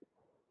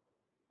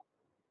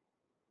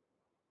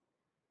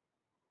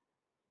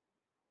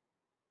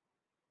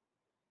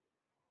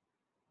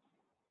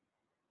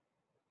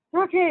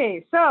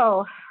 Okay,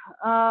 so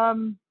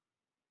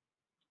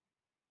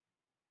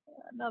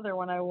another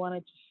one I wanted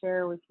to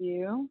share with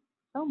you.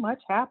 So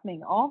much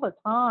happening all the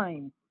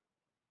time.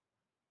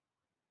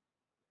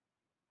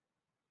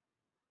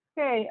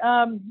 Okay,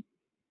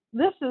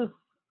 this is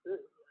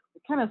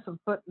kind of some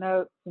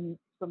footnotes and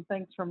some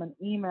things from an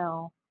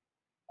email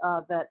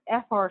that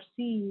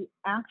FRC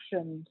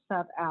Action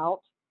sent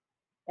out.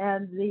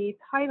 And the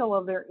title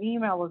of their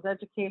email was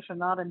Education,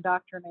 Not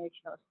Indoctrination.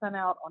 It was sent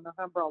out on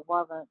November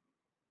 11th.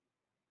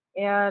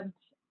 And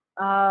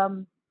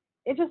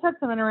it just had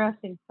some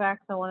interesting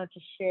facts I wanted to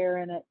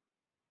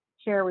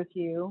share with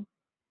you.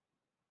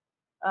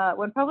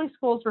 When public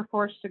schools were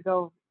forced to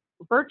go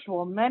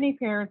virtual, many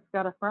parents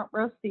got a front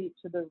row seat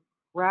to the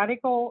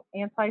radical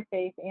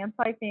anti-faith,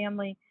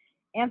 anti-family,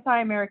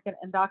 anti-American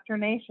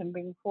indoctrination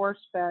being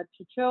force-fed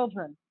to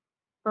children.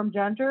 From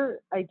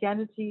gender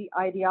identity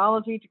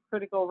ideology to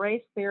critical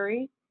race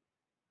theory.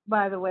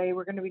 By the way,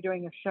 we're going to be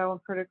doing a show on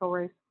critical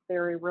race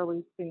theory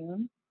really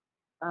soon.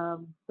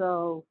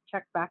 So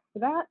check back for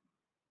that.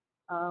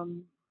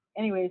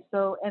 Anyway,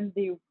 so and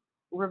the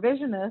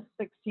revisionist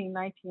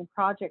 1619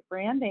 project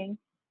branding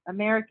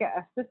America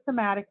as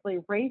systematically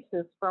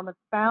racist from its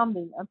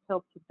founding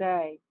until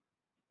today.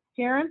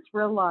 Parents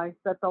realized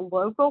that the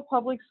local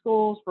public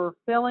schools were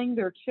filling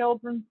their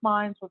children's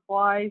minds with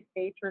lies,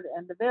 hatred,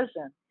 and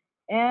division.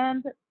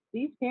 And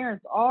these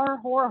parents are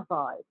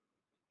horrified.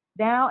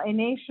 Now, a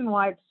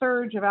nationwide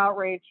surge of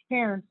outraged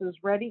parents is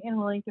ready and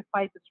willing to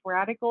fight this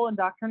radical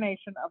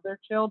indoctrination of their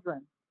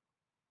children.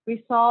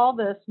 We saw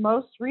this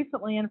most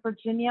recently in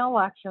Virginia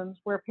elections,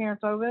 where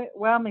parents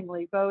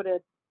overwhelmingly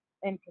voted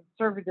in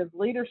conservative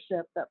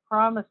leadership that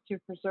promised to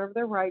preserve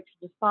their right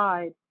to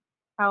decide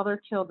how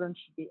their children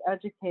should be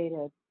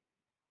educated.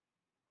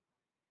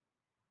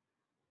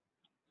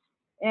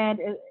 And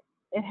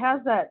it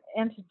has that,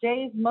 and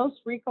today's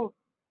most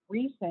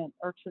recent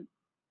or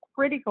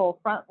critical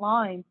front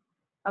lines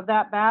of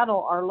that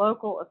battle are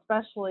local,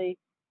 especially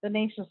the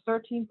nation's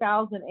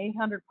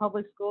 13,800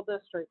 public school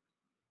districts.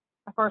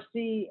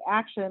 FRC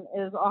Action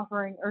is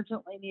offering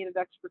urgently needed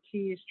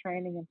expertise,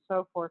 training, and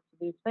so forth to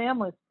these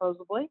families,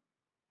 supposedly.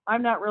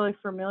 I'm not really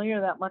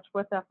familiar that much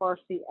with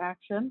FRC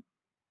Action.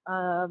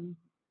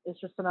 It's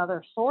just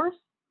another source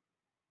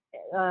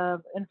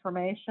of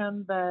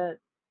information that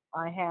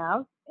I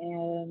have,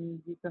 and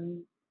you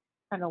can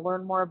kind of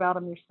learn more about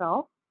them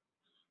yourself.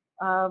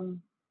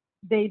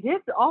 They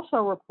did also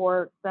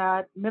report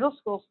that middle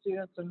school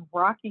students in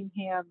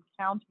Rockingham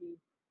County,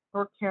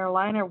 North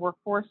Carolina, were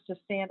forced to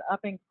stand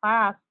up in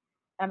class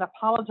and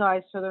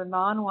apologize to their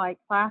non-white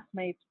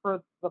classmates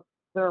for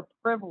their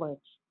privilege.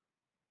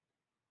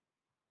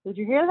 Did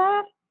you hear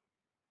that?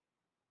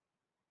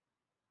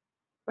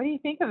 What do you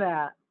think of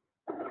that?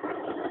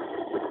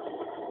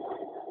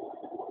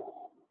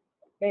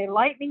 A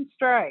lightning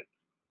strike.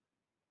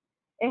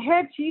 A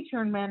head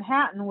teacher in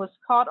Manhattan was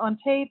caught on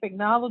tape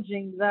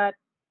acknowledging that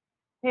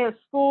his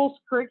school's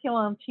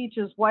curriculum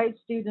teaches white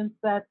students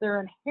that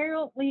they're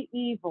inherently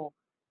evil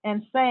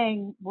and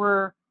saying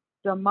we're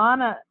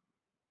demonizing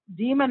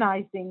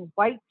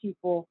white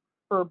people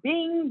for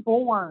being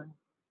born.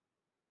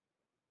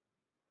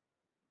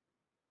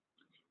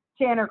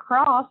 Tanner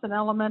Cross, an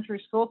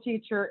elementary school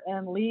teacher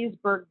in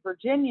Leesburg,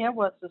 Virginia,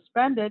 was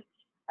suspended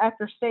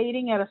after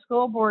stating at a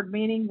school board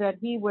meeting that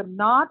he would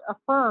not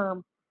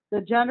affirm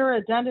the gender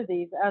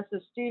identities as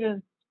his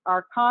students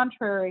are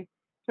contrary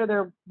to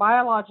their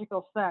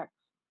biological sex,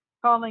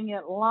 calling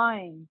it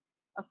lying,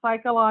 a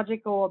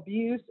psychological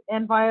abuse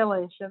and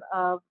violation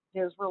of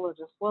his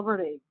religious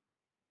liberty.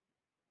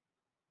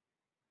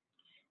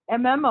 A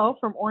memo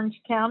from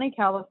Orange County,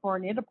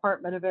 California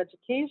Department of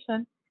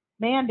Education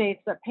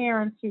mandates that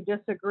parents who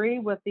disagree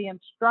with the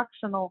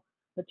instructional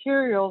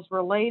materials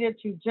related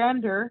to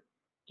gender,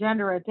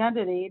 gender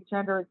identity,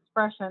 gender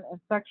expression, and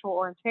sexual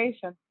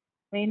orientation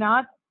may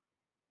not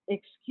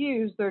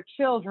excuse their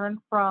children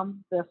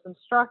from this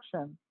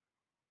instruction.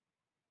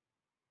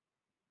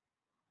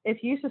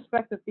 If you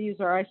suspect that these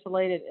are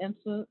isolated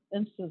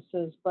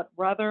instances, but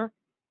rather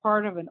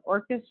part of an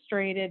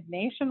orchestrated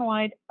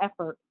nationwide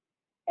effort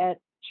at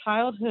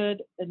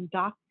childhood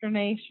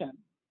indoctrination,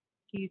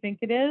 do you think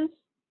it is?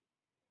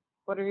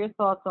 What are your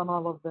thoughts on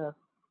all of this?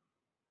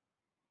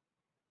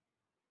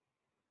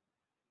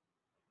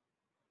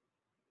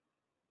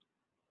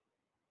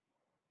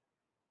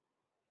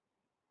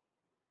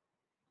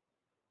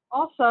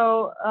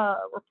 Also, a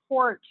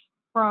report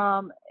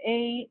from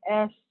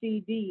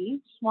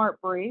ASCD,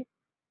 Smart Brief,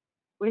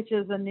 which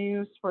is a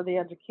news for the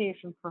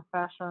education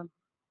profession.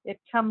 It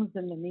comes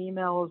in an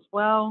email as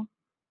well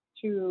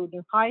to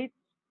New Heights.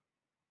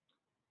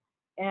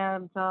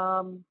 And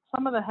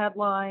some of the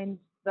headlines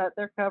that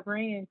they're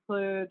covering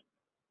include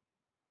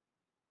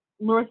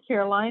North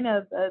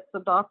Carolina that's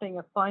adopting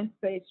a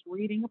science-based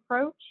reading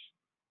approach.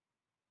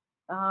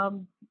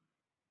 Um,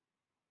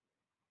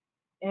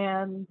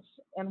 and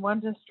one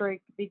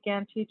district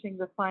began teaching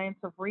the science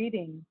of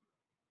reading.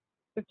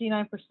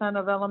 59%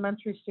 of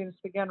elementary students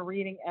began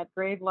reading at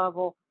grade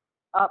level,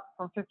 up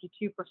from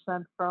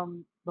 52%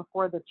 from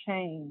before the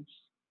change.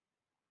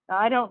 Now,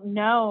 I don't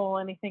know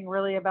anything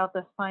really about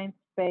the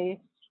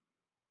science-based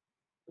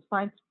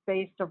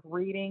of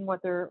reading,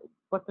 what they're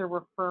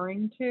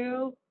referring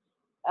to.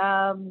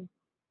 Um,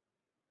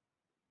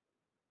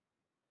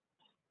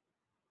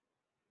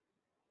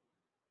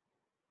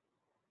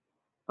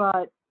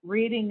 but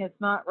reading is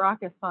not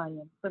rocket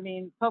science. I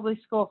mean, public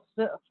school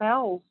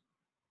fails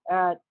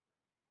at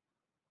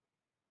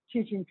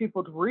teaching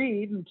people to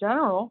read in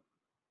general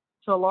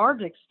to a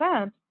large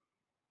extent.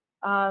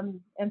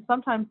 And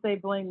sometimes they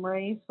blame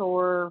race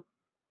or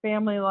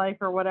family life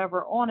or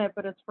whatever on it,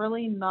 but it's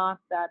really not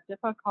that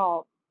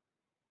difficult.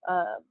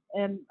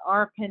 In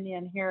our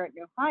opinion here at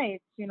New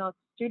Heights,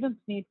 students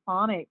need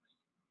phonics.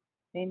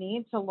 They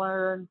need to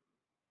learn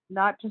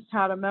not just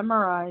how to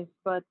memorize,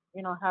 but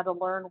how to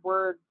learn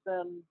words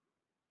and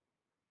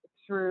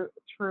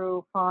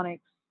through phonics.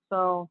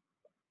 So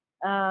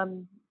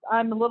I'm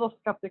a little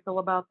skeptical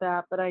about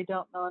that, but I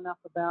don't know enough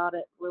about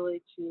it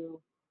really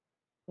to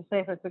say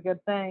if it's a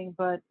good thing.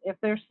 But if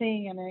they're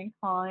seeing an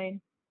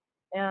incline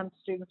and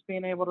students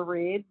being able to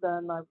read,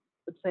 then I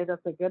would say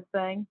that's a good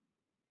thing.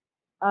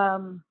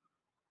 Um,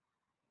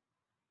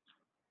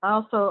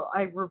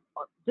 I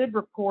did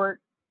report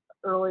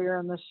earlier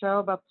in the show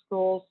about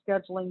schools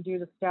scheduling due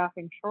to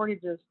staffing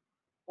shortages,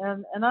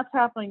 and that's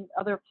happening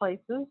other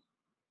places,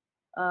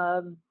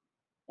 um,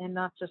 and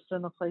not just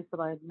in the place that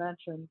I had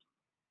mentioned.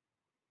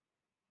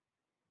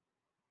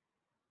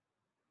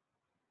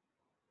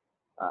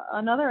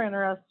 Another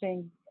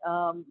interesting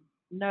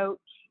note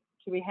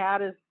to be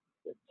had is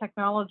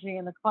technology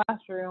in the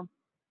classroom,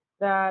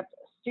 that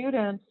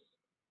students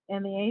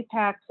in the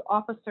APACS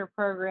officer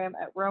program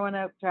at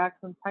Roanoke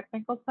Jackson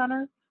Technical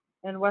Center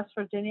in West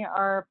Virginia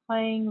are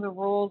playing the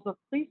roles of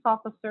police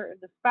officer and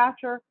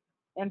dispatcher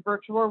in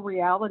virtual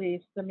reality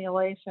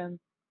simulations.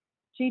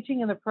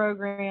 Teaching in the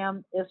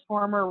program is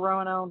former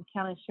Roanoke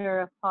County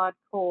Sheriff Todd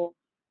Cole,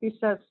 who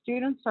says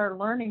students are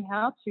learning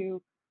how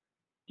to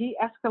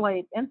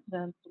de-escalate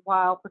incidents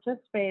while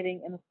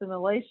participating in the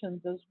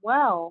simulations, as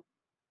well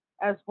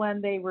as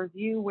when they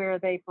review where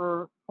they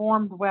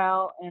performed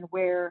well and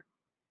where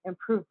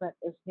improvement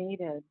is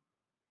needed.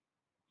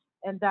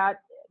 And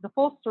that the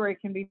full story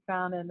can be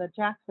found in the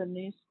Jackson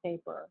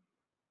newspaper.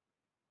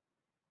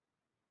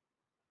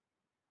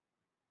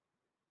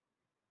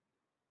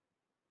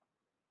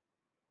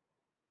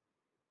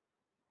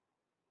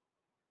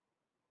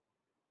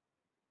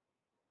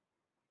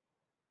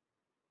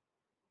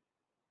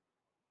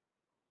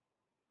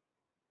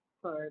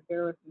 Sorry,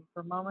 bear with me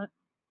for a moment.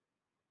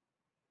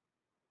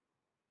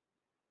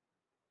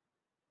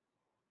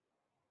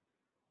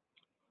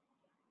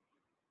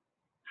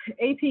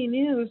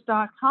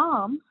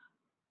 APnews.com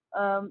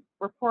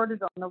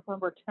reported on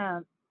November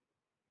 10th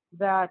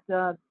that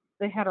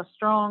they had a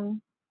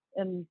strong,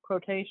 in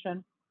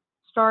quotation,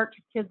 start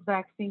to kids'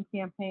 vaccine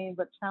campaign,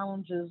 but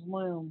challenges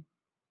loom.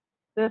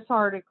 This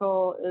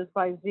article is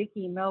by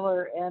Zeke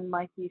Miller and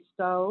Mikey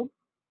Stowe.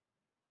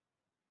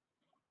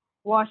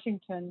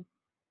 Washington.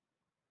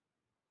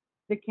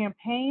 The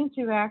campaign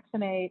to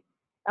vaccinate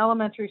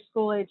elementary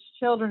school aged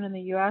children in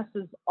the U.S.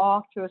 is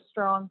off to a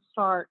strong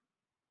start,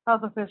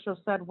 health officials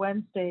said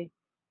Wednesday,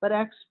 but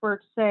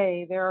experts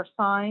say there are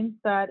signs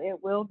that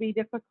it will be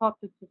difficult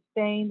to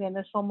sustain the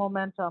initial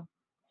momentum.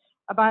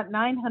 About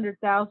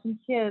 900,000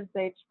 kids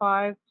aged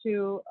 5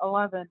 to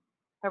 11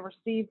 have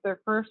received their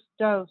first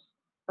dose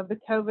of the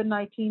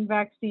COVID-19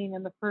 vaccine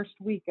in the first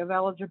week of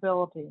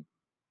eligibility.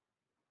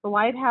 The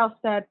White House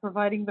said,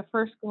 providing the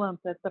first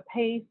glimpse at the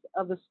pace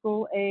of the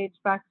school-age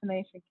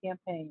vaccination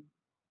campaign.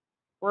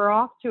 We're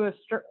off to a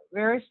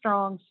very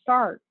strong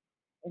start.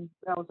 And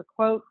that was a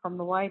quote from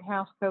the White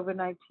House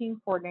COVID-19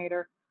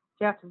 coordinator,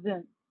 Jeff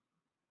Zients,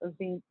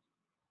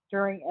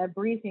 during a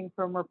briefing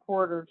from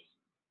reporters.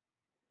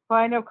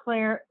 Final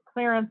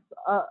clearance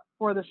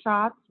for the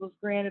shots was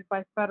granted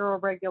by federal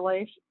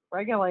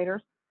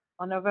regulators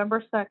on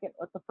November 2nd,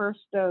 with the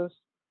first dose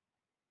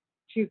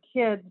to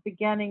kids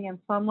beginning in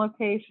some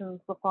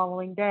locations the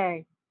following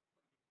day.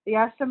 The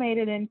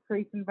estimated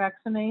increase in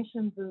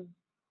vaccinations in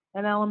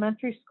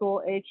elementary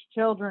school aged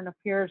children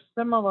appears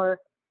similar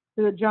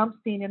to the jump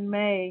seen in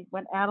May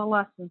when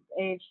adolescents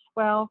aged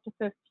 12 to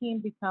 15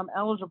 become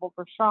eligible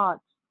for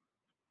shots.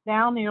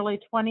 Now, nearly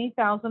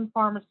 20,000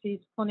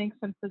 pharmacies, clinics,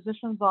 and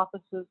physicians'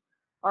 offices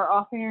are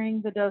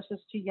offering the doses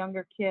to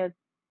younger kids,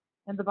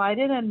 and the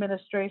Biden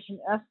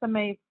administration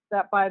estimates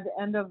that by the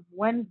end of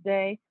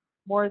Wednesday,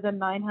 more than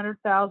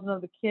 900,000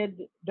 of the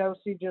kid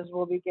dosages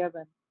will be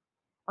given.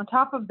 On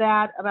top of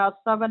that, about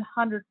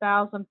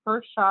 700,000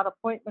 first shot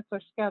appointments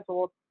are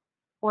scheduled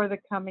for the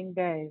coming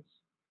days.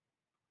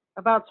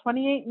 About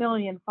 28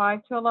 million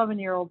 5 to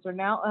 11-year-olds are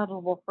now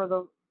eligible for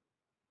the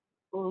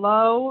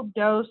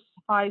low-dose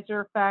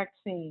Pfizer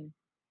vaccine.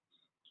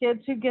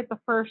 Kids who get the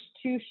first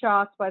 2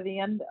 shots by the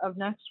end of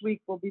next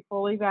week will be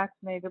fully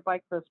vaccinated by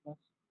Christmas.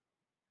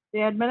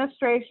 The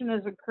administration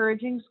is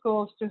encouraging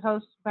schools to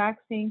host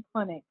vaccine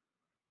clinics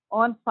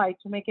on site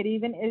to make it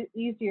even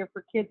easier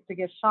for kids to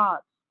get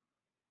shots.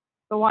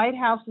 The White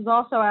House is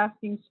also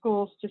asking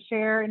schools to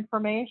share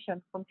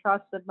information from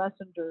trusted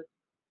messengers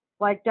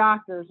like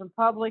doctors and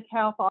public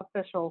health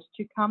officials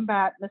to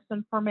combat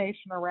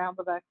misinformation around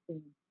the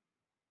vaccine.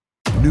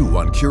 New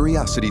on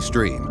Curiosity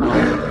Stream.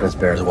 This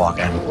bear's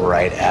walking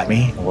right at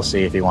me. We'll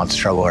see if he wants to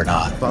struggle or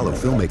not. Follow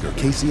filmmaker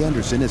Casey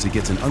Anderson as he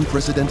gets an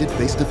unprecedented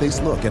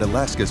face-to-face look at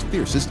Alaska's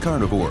fiercest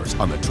carnivores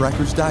on the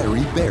Tracker's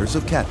Diary Bears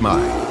of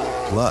Katmai.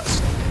 Plus,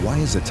 why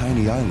is a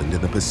tiny island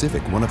in the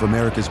Pacific one of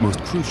America's most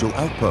crucial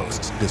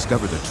outposts?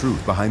 Discover the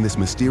truth behind this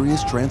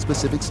mysterious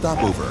trans-Pacific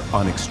stopover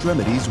on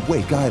Extremities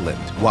Wake Island.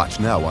 Watch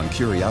now on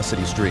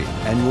Curiosity Stream.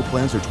 Annual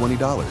plans are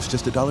 $20,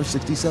 just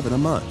 $1.67 a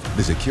month.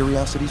 Visit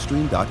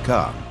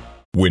curiositystream.com.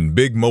 When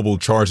Big Mobile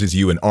charges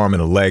you an arm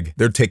and a leg,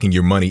 they're taking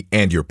your money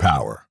and your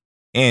power.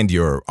 And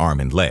your arm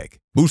and leg.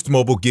 Boost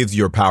Mobile gives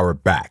your power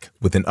back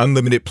with an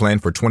unlimited plan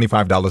for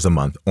 $25 a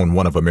month on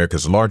one of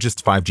America's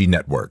largest 5G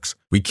networks.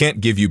 We can't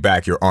give you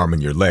back your arm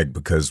and your leg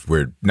because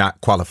we're not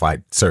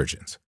qualified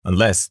surgeons.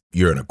 Unless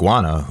you're an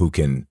iguana who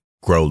can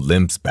grow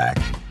limbs back.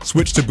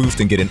 Switch to Boost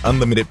and get an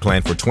unlimited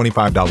plan for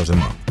 $25 a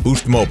month.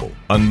 Boost Mobile.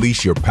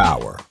 Unleash your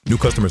power. New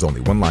customers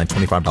only. One line,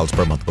 $25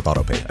 per month with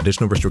autopay.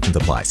 Additional restrictions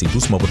apply. See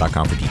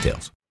boostmobile.com for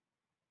details.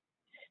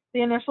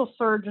 The initial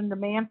surge in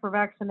demand for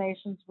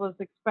vaccinations was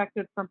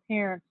expected from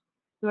parents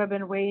who have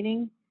been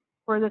waiting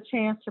for the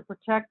chance to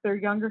protect their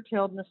younger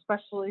children,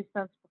 especially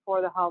since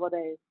before the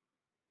holidays.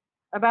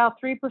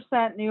 About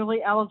 3%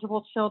 newly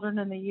eligible children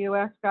in the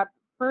U.S. got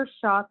first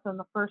shots in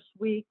the first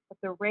week, but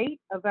the rate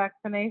of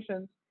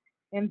vaccinations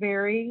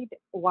varied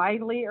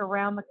widely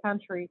around the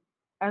country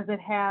as it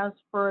has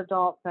for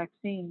adult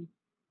vaccines.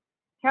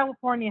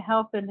 California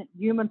Health and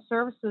Human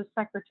Services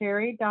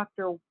Secretary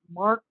Dr.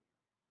 Mark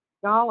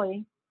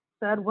Ghaly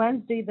said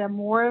Wednesday that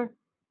more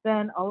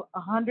than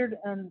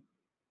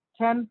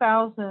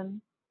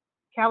 110,000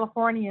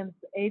 Californians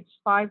aged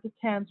 5 to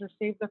 10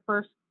 received the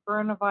first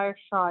coronavirus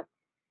shot,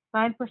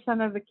 9%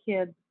 of the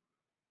kids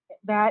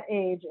that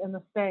age in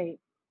the state.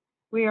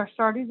 We are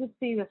starting to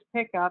see this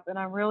pickup, and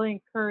I'm really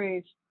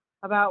encouraged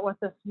about what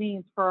this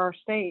means for our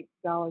state,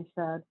 Ghaly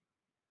said.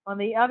 On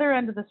the other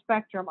end of the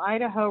spectrum,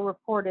 Idaho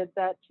reported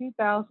that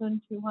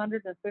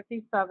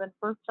 2,257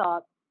 first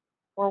shots,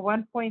 or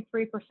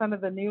 1.3%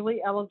 of the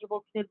newly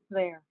eligible kids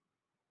there.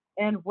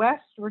 In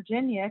West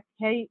Virginia,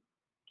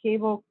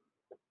 Cable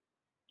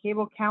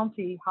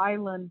County high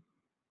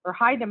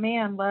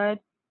demand led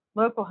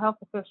local health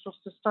officials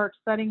to start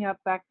setting up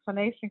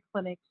vaccination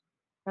clinics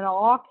in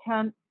all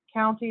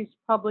county's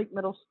public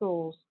middle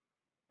schools.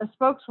 A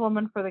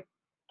spokeswoman for the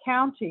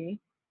county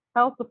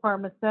health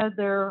department said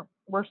there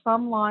were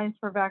some lines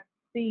for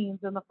vaccines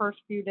in the first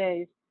few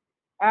days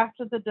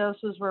after the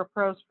doses were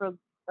approved for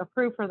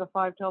the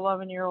 5 to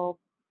 11-year-olds,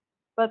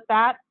 but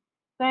that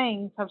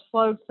things have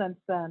slowed since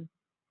then.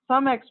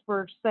 Some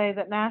experts say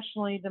that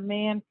nationally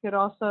demand could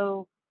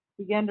also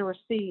begin to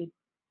recede.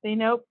 They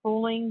note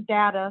polling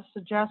data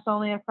suggests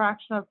only a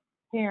fraction of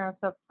parents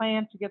have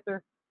planned to get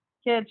their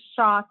kids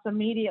shots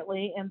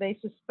immediately, and they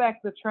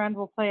suspect the trend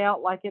will play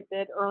out like it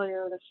did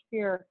earlier this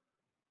year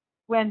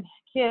when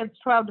kids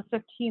 12 to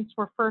 15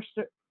 were first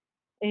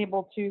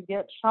able to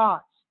get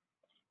shots.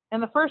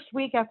 In the first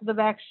week after the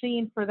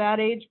vaccine for that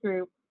age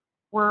group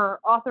were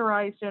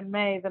authorized in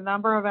May, the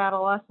number of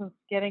adolescents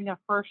getting a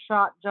first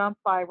shot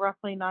jumped by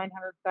roughly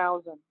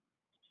 900,000.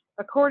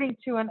 According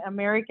to an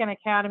American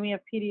Academy of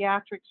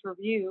Pediatrics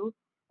review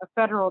of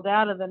federal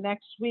data, the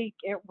next week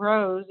it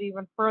rose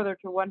even further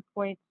to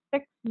 1.6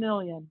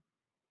 million.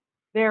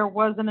 There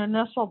was an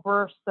initial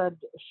burst, said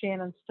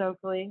Shannon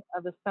Stokely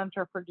of the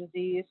Center for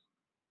Disease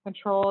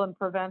Control and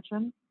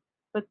Prevention,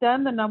 but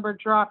then the number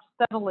dropped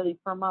steadily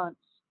for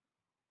months,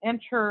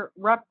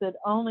 interrupted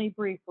only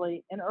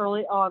briefly in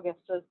early August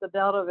as the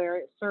Delta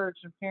variant surged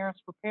and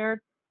parents prepared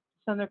to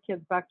send their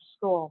kids back to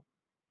school.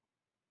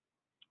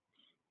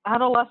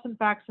 Adolescent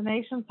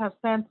vaccinations have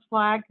since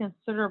flagged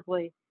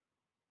considerably,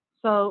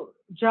 so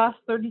just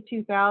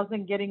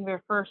 32,000 getting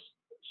their first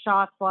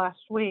shots last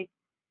week,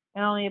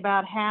 and only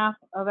about half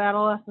of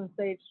adolescents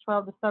aged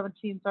 12 to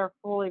 17 are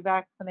fully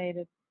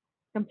vaccinated,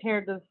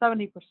 compared to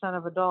 70%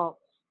 of adults.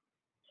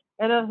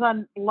 It is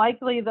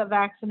unlikely that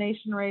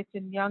vaccination rates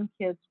in young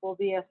kids will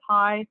be as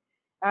high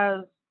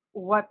as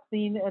what's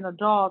seen in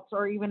adults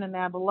or even in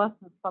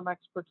adolescents, some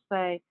experts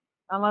say,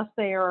 unless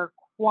they are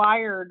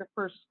required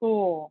for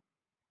school.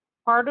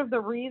 Part of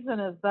the reason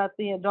is that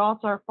the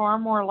adults are far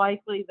more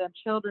likely than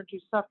children to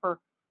suffer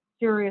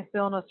serious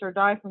illness or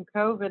die from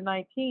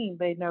COVID-19,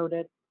 they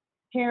noted.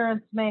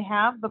 Parents may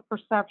have the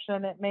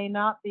perception it may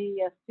not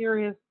be as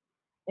serious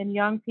in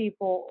young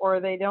people or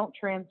they don't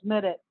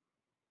transmit it,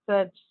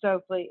 said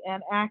Stokely,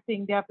 an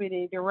acting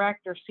deputy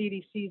director,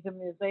 CDC's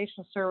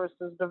Immunization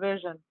Services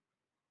Division.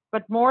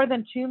 But more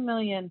than 2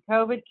 million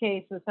COVID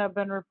cases have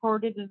been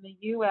reported in the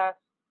U.S.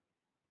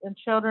 in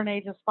children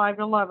ages 5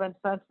 to 11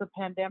 since the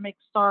pandemic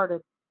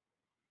started,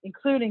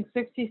 including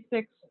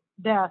 66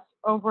 deaths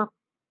over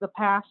the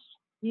past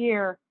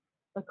year,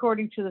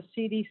 according to the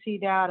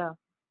CDC data.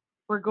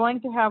 We're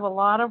going to have a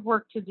lot of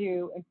work to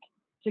do and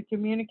to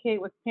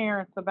communicate with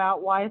parents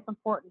about why it's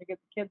important to get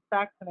the kids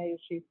vaccinated,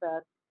 she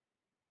said.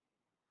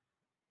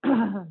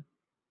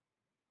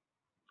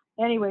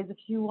 Anyways, if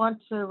you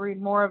want to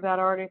read more of that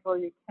article,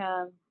 you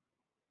can.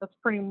 That's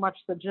pretty much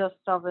the gist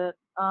of it.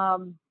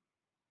 I'm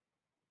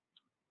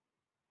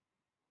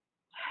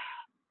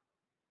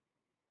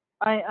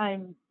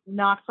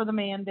not for the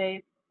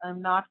mandates.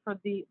 I'm not for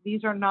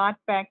these are not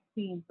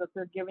vaccines that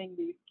they're giving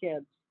these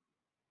kids.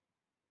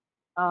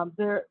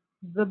 The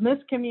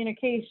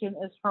miscommunication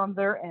is from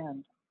their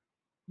end,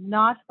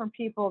 not from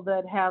people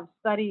that have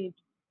studied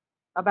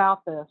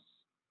about this.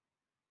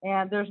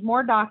 And there's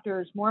more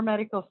doctors, more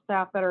medical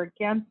staff that are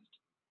against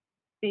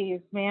these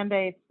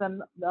mandates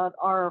than that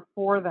are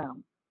for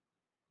them.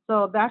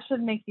 So that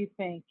should make you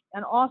think.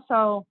 And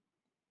also,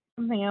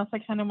 something else I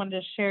kind of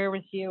wanted to share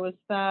with you is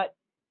that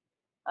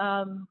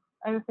I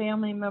have a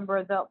family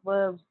member that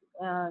lives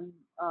in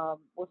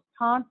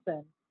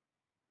Wisconsin.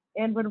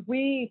 And when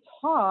we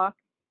talk,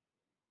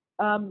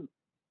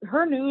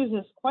 her news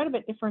is quite a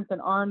bit different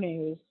than our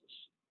news.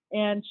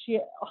 And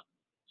she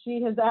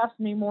has asked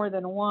me more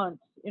than once,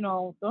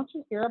 don't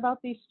you hear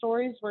about these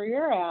stories where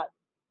you're at?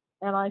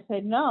 And I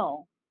said,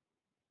 no.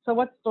 So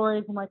what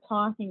stories am I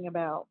talking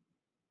about?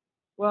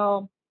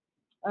 Well,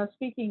 I was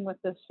speaking with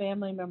this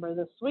family member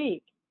this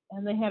week,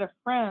 and they had a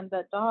friend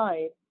that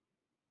died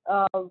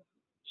of,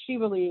 she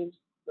believes,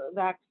 the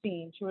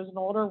vaccine. She was an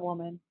older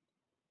woman,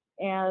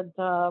 and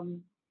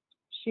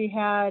she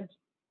had,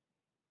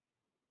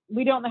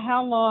 we don't know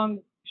how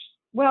long,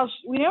 well,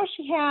 we know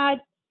she had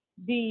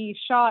the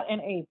shot in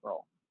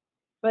April,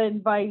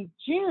 but by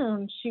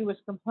June, she was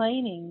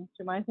complaining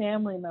to my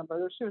family member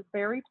that she was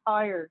very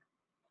tired,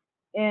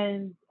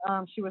 and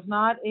she was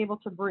not able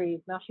to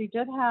breathe. Now, she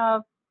did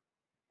have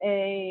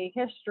a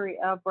history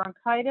of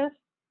bronchitis,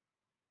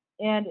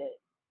 and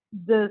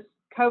this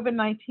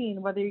COVID-19,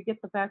 whether you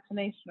get the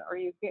vaccination or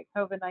you get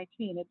COVID-19,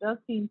 it does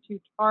seem to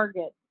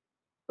target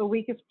the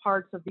weakest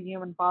parts of the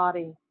human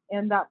body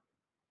in that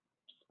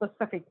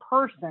specific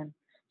person.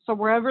 So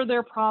wherever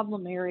their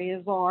problem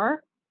areas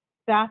are,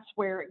 that's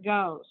where it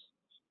goes.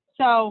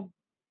 So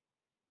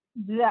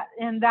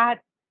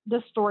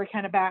this story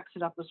kind of backs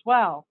it up as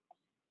well.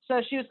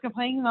 So she was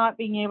complaining not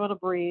being able to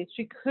breathe.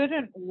 She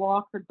couldn't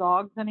walk her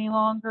dogs any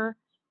longer.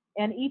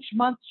 And each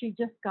month she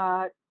just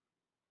got,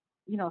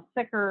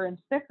 sicker and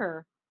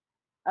sicker.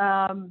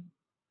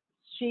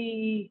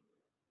 She,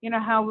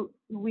 how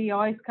we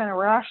always kind of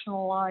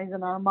rationalize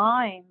in our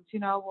minds,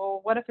 well,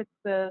 what if it's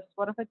this?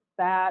 What if it's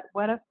that?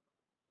 What if,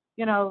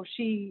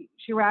 she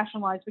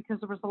rationalized because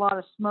there was a lot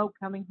of smoke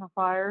coming from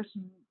fires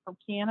from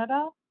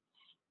Canada.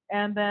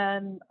 And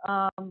then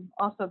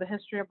also the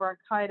history of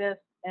bronchitis,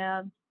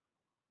 and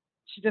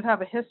she did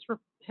have a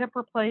hip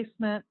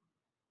replacement.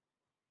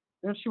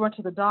 And she went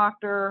to the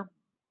doctor,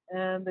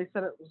 and they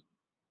said it was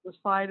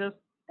bursitis,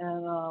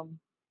 and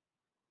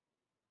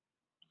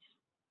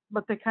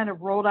but they kind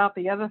of rolled out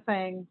the other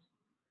things.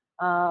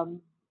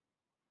 Um,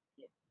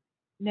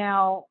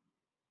 Now,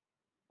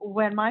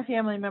 when my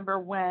family member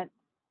went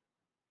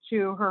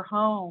to her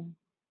home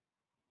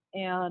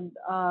and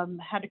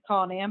had to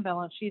call an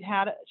ambulance, she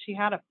had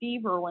a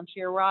fever when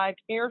she arrived,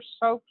 her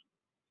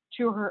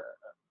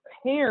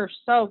hair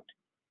soaked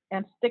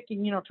and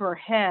sticking, to her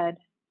head.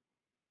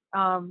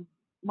 Um,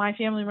 my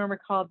family member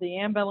called the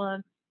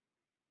ambulance.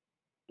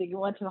 They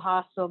went to the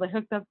hospital. They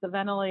hooked up the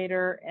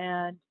ventilator,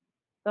 and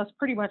that's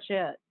pretty much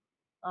it.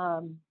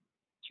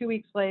 2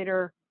 weeks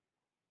later,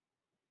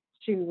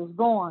 she was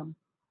gone.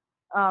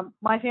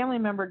 My family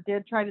member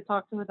did try to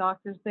talk to the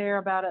doctors there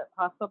about it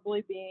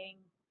possibly being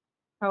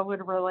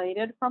COVID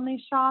related from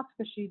these shots,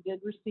 because she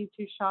did receive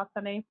 2 shots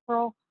in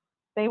April.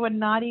 They would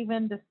not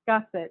even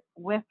discuss it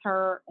with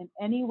her in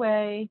any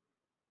way.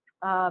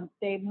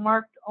 They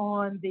marked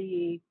on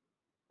the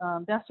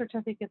death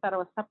certificate that it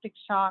was septic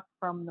shock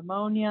from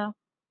pneumonia,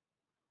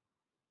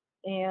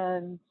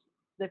 and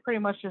they pretty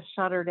much just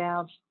shut her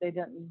down. They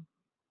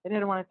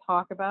didn't want to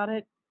talk about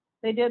it.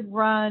 They did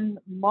run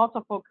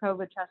multiple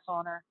COVID tests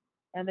on her,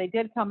 and they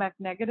did come back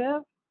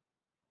negative.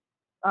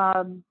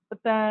 But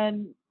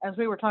then, as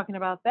we were talking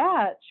about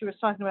that, she was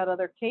talking about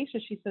other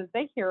cases. She says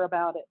they hear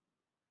about it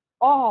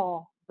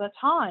all the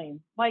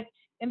time.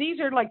 And these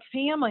are like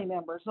family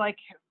members, like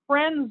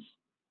friends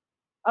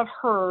of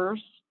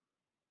hers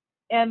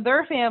and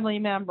their family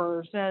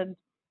members, and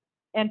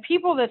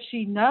people that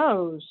she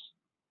knows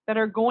that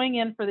are going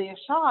in for these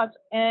shots,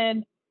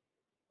 and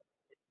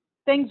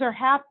things are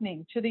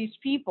happening to these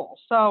people.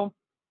 So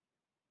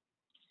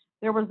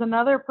there was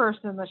another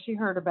person that she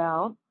heard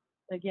about,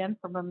 again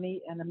from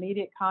an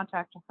immediate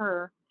contact to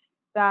her,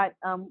 that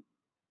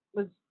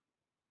was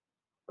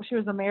she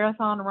was a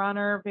marathon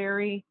runner,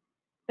 very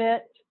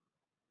fit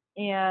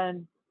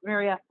and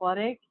very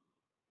athletic,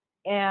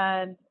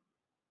 and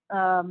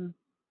um,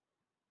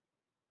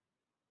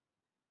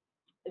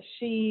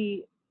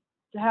 she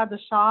had the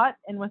shot,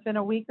 and within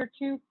a week or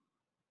two,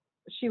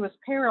 she was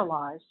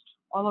paralyzed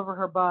all over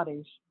her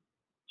body.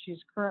 She's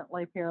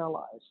currently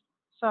paralyzed.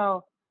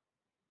 So,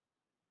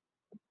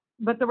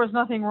 but there was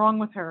nothing wrong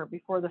with her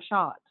before the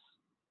shots.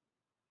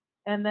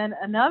 And then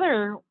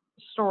another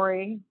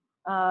story,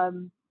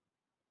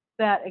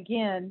 that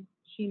again,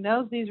 she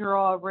knows these are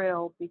all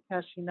real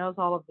because she knows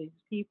all of these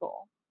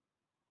people.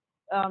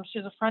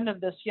 She's a friend of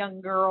this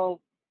young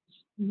girl's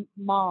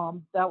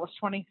mom that was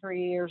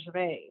 23 years of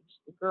age.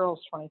 The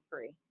girl's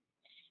 23.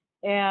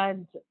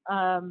 And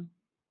the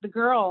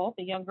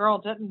young girl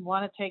didn't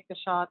want to take the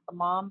shot. The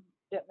mom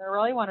didn't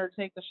really want her to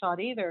take the shot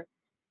either.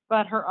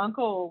 But her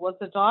uncle was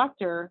a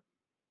doctor,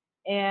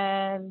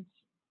 and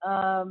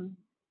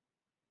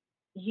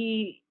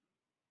he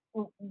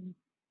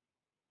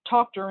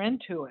talked her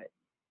into it.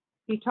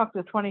 He talked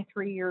the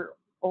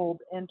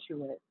 23-year-old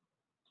into it.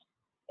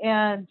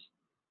 And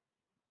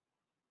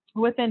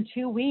within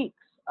 2 weeks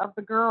of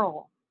the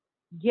girl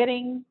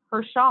getting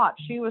her shot,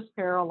 she was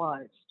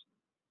paralyzed.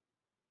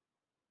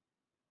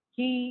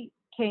 He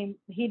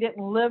didn't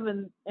live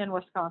in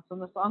Wisconsin,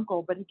 this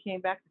uncle, but he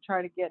came back to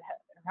try to get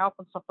help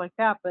and stuff like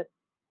that, but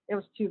it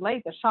was too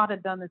late. The shot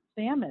had done its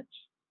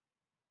damage.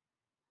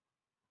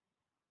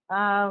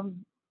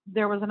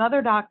 There was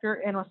another doctor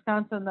in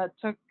Wisconsin that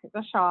took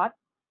the shot,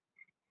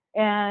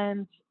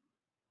 and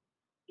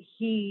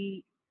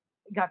he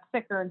got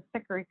sicker and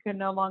sicker. He could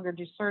no longer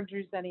do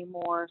surgeries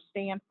anymore,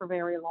 stand for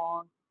very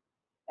long,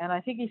 and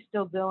I think he's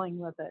still dealing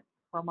with it,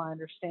 from my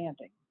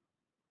understanding.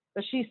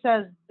 But she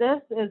says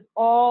this is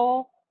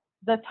all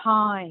the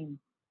time.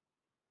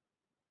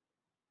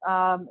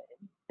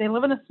 They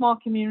live in a small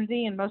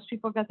community, and most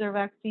people get their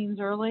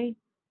vaccines early,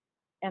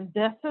 and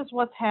this is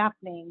what's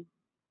happening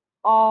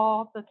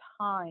all the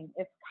time.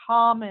 It's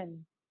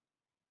common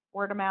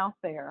word of mouth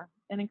there,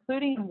 and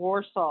including in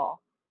Warsaw.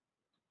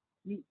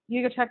 You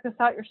can check this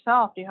out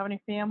yourself. Do you have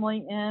any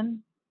family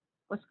in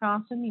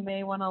Wisconsin? You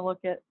may want to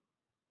look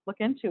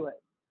into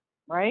it,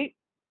 right?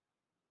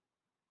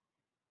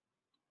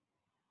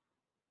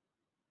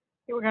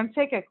 Okay, we're going to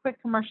take a quick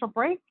commercial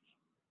break,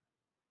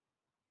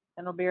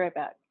 and we'll be right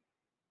back.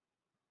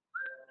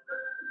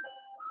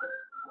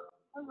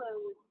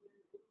 Hello,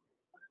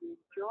 you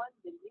join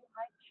the New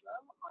Heights Show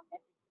on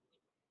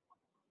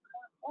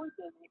or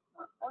donate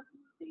to our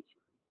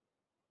organization.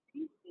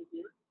 Please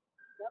visit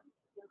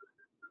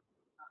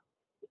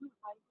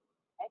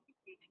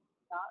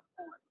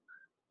www.newheightseducation.org.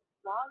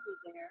 While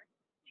you're there,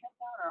 check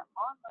out our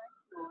online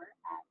store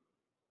at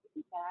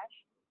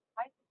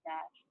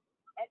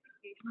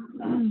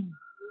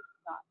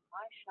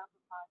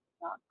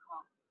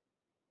new-education.myshopify.com.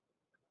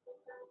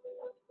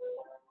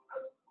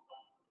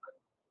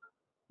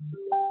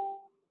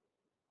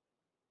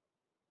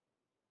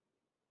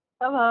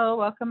 Hello,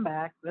 welcome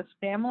back. This is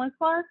Pamela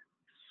Clark,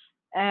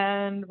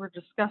 and we're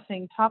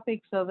discussing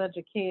topics of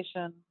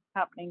education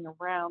happening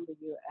around the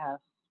U.S.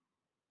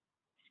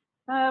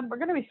 We're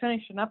going to be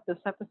finishing up this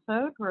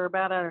episode. We're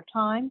about out of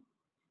time.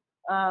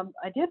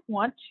 I did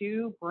want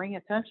to bring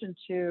attention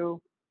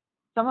to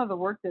some of the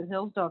work that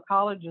Hillsdale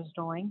College is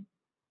doing.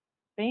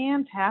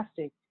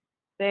 Fantastic.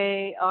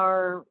 They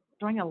are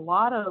doing a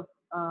lot of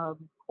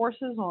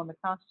courses on the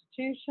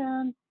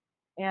Constitution,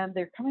 and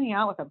they're coming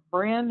out with a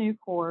brand new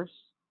course.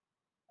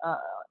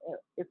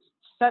 It's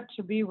set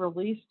to be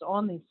released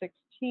on the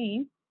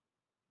 16th,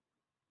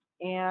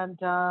 and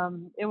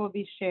it will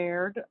be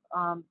shared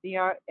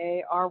via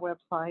our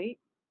website,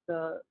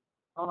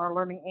 on our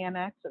Learning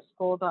Annex at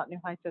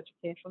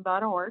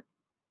school.newheightseducation.org.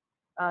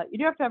 You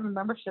do have to have a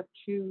membership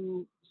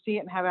to see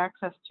it and have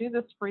access to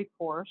this free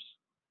course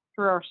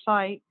through our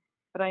site,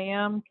 but I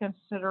am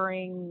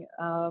considering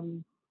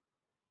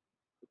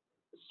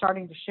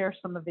starting to share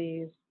some of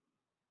these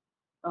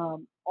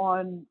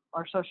on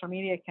our social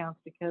media accounts,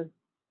 because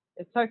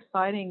it's so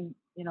exciting,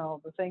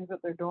 the things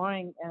that they're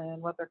doing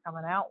and what they're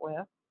coming out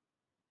with.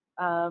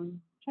 I'm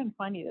trying to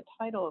find you the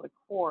title of the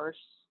course.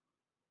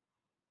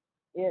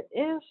 It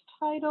is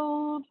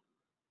titled,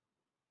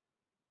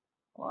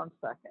 hold on a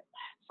second,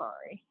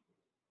 sorry.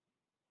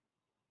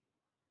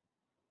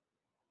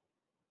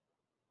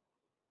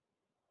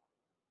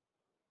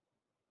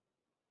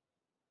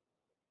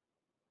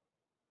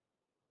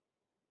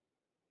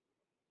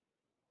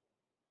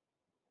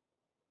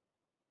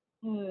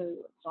 Ooh,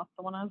 it's not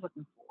the one I was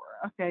looking for.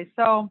 Okay,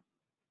 so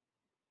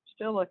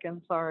still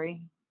looking,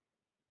 sorry.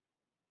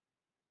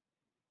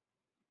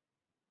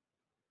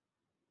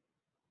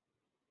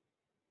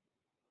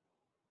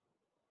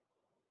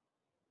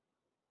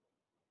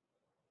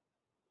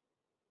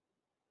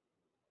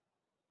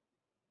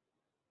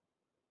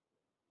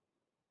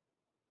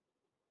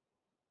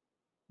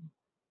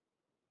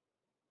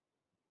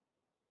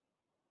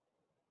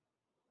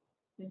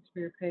 Thanks for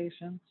your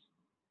patience.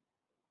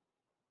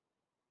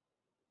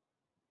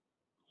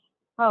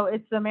 Oh,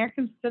 it's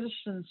American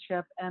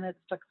Citizenship and its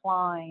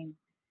Decline.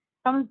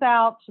 Comes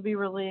out to be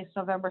released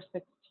November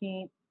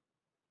 16th,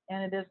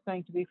 and it is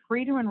going to be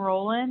free to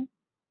enroll in.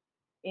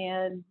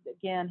 And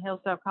again,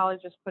 Hillsdale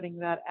College is putting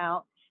that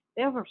out.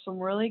 They have some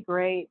really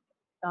great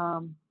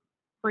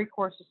free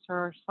courses to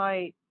our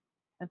site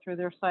and through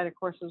their site, of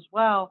course, as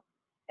well.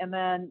 And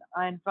then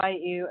I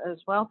invite you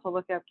as well to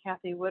look up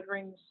Kathy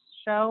Woodring's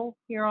show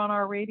here on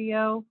our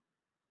radio,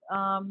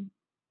 in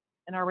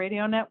our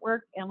radio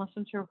network, and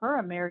listen to her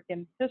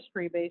American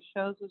history-based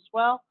shows as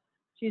well.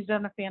 She's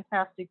done a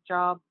fantastic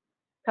job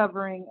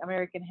covering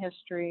American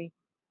history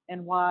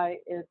and why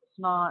it's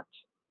not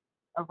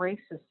a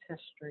racist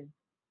history.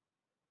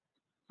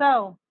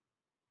 So,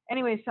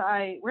 anyways,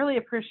 I really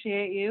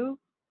appreciate you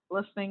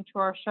listening to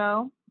our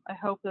show. I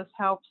hope this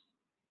helps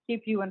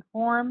keep you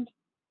informed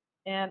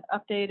and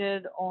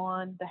updated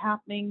on the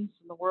happenings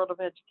in the world of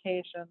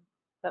education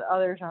that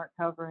others aren't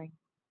covering.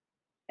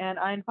 And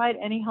I invite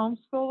any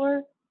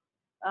homeschooler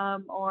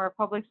or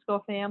public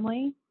school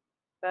family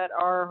that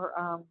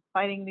are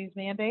fighting these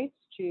mandates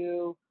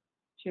to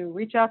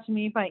reach out to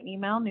me by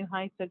email,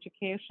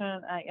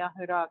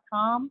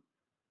 newheightseducation@yahoo.com,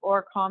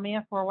 or call me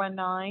at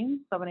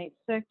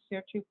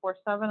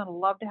 419-786-0247. I'd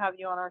love to have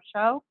you on our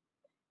show,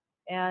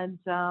 and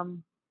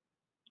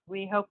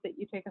we hope that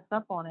you take us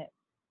up on it.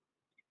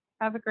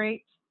 Have a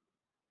great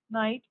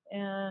night,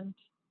 and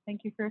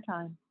thank you for your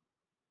time.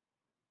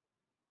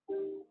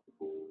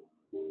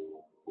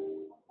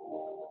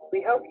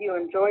 We hope you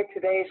enjoyed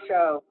today's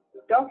show.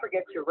 Don't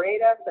forget to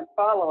rate us and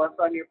follow us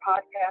on your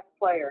podcast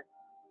player.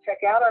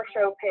 Check out our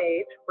show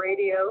page,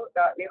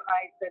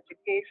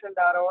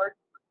 radio.newheightseducation.org,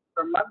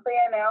 for monthly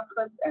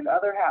announcements and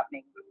other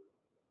happenings.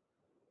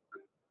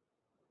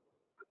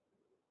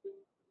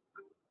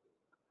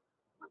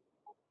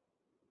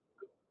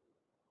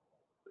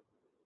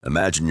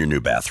 Imagine your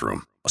new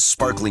bathroom. A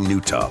sparkling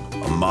new tub,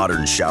 a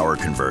modern shower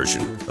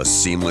conversion, a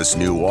seamless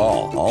new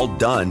wall, all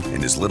done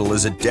in as little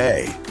as a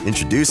day.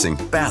 Introducing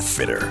Bath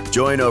Fitter.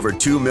 Join over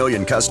 2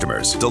 million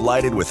customers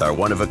delighted with our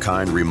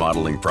one-of-a-kind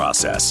remodeling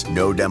process.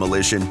 No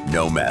demolition,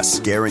 no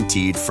mess.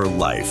 Guaranteed for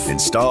life.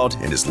 Installed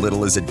in as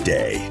little as a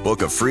day.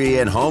 Book a free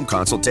in-home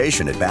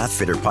consultation at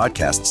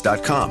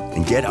bathfitterpodcasts.com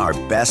and get our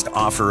best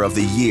offer of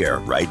the year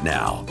right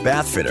now.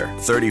 Bath Fitter,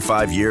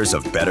 35 years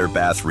of better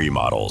bath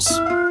remodels.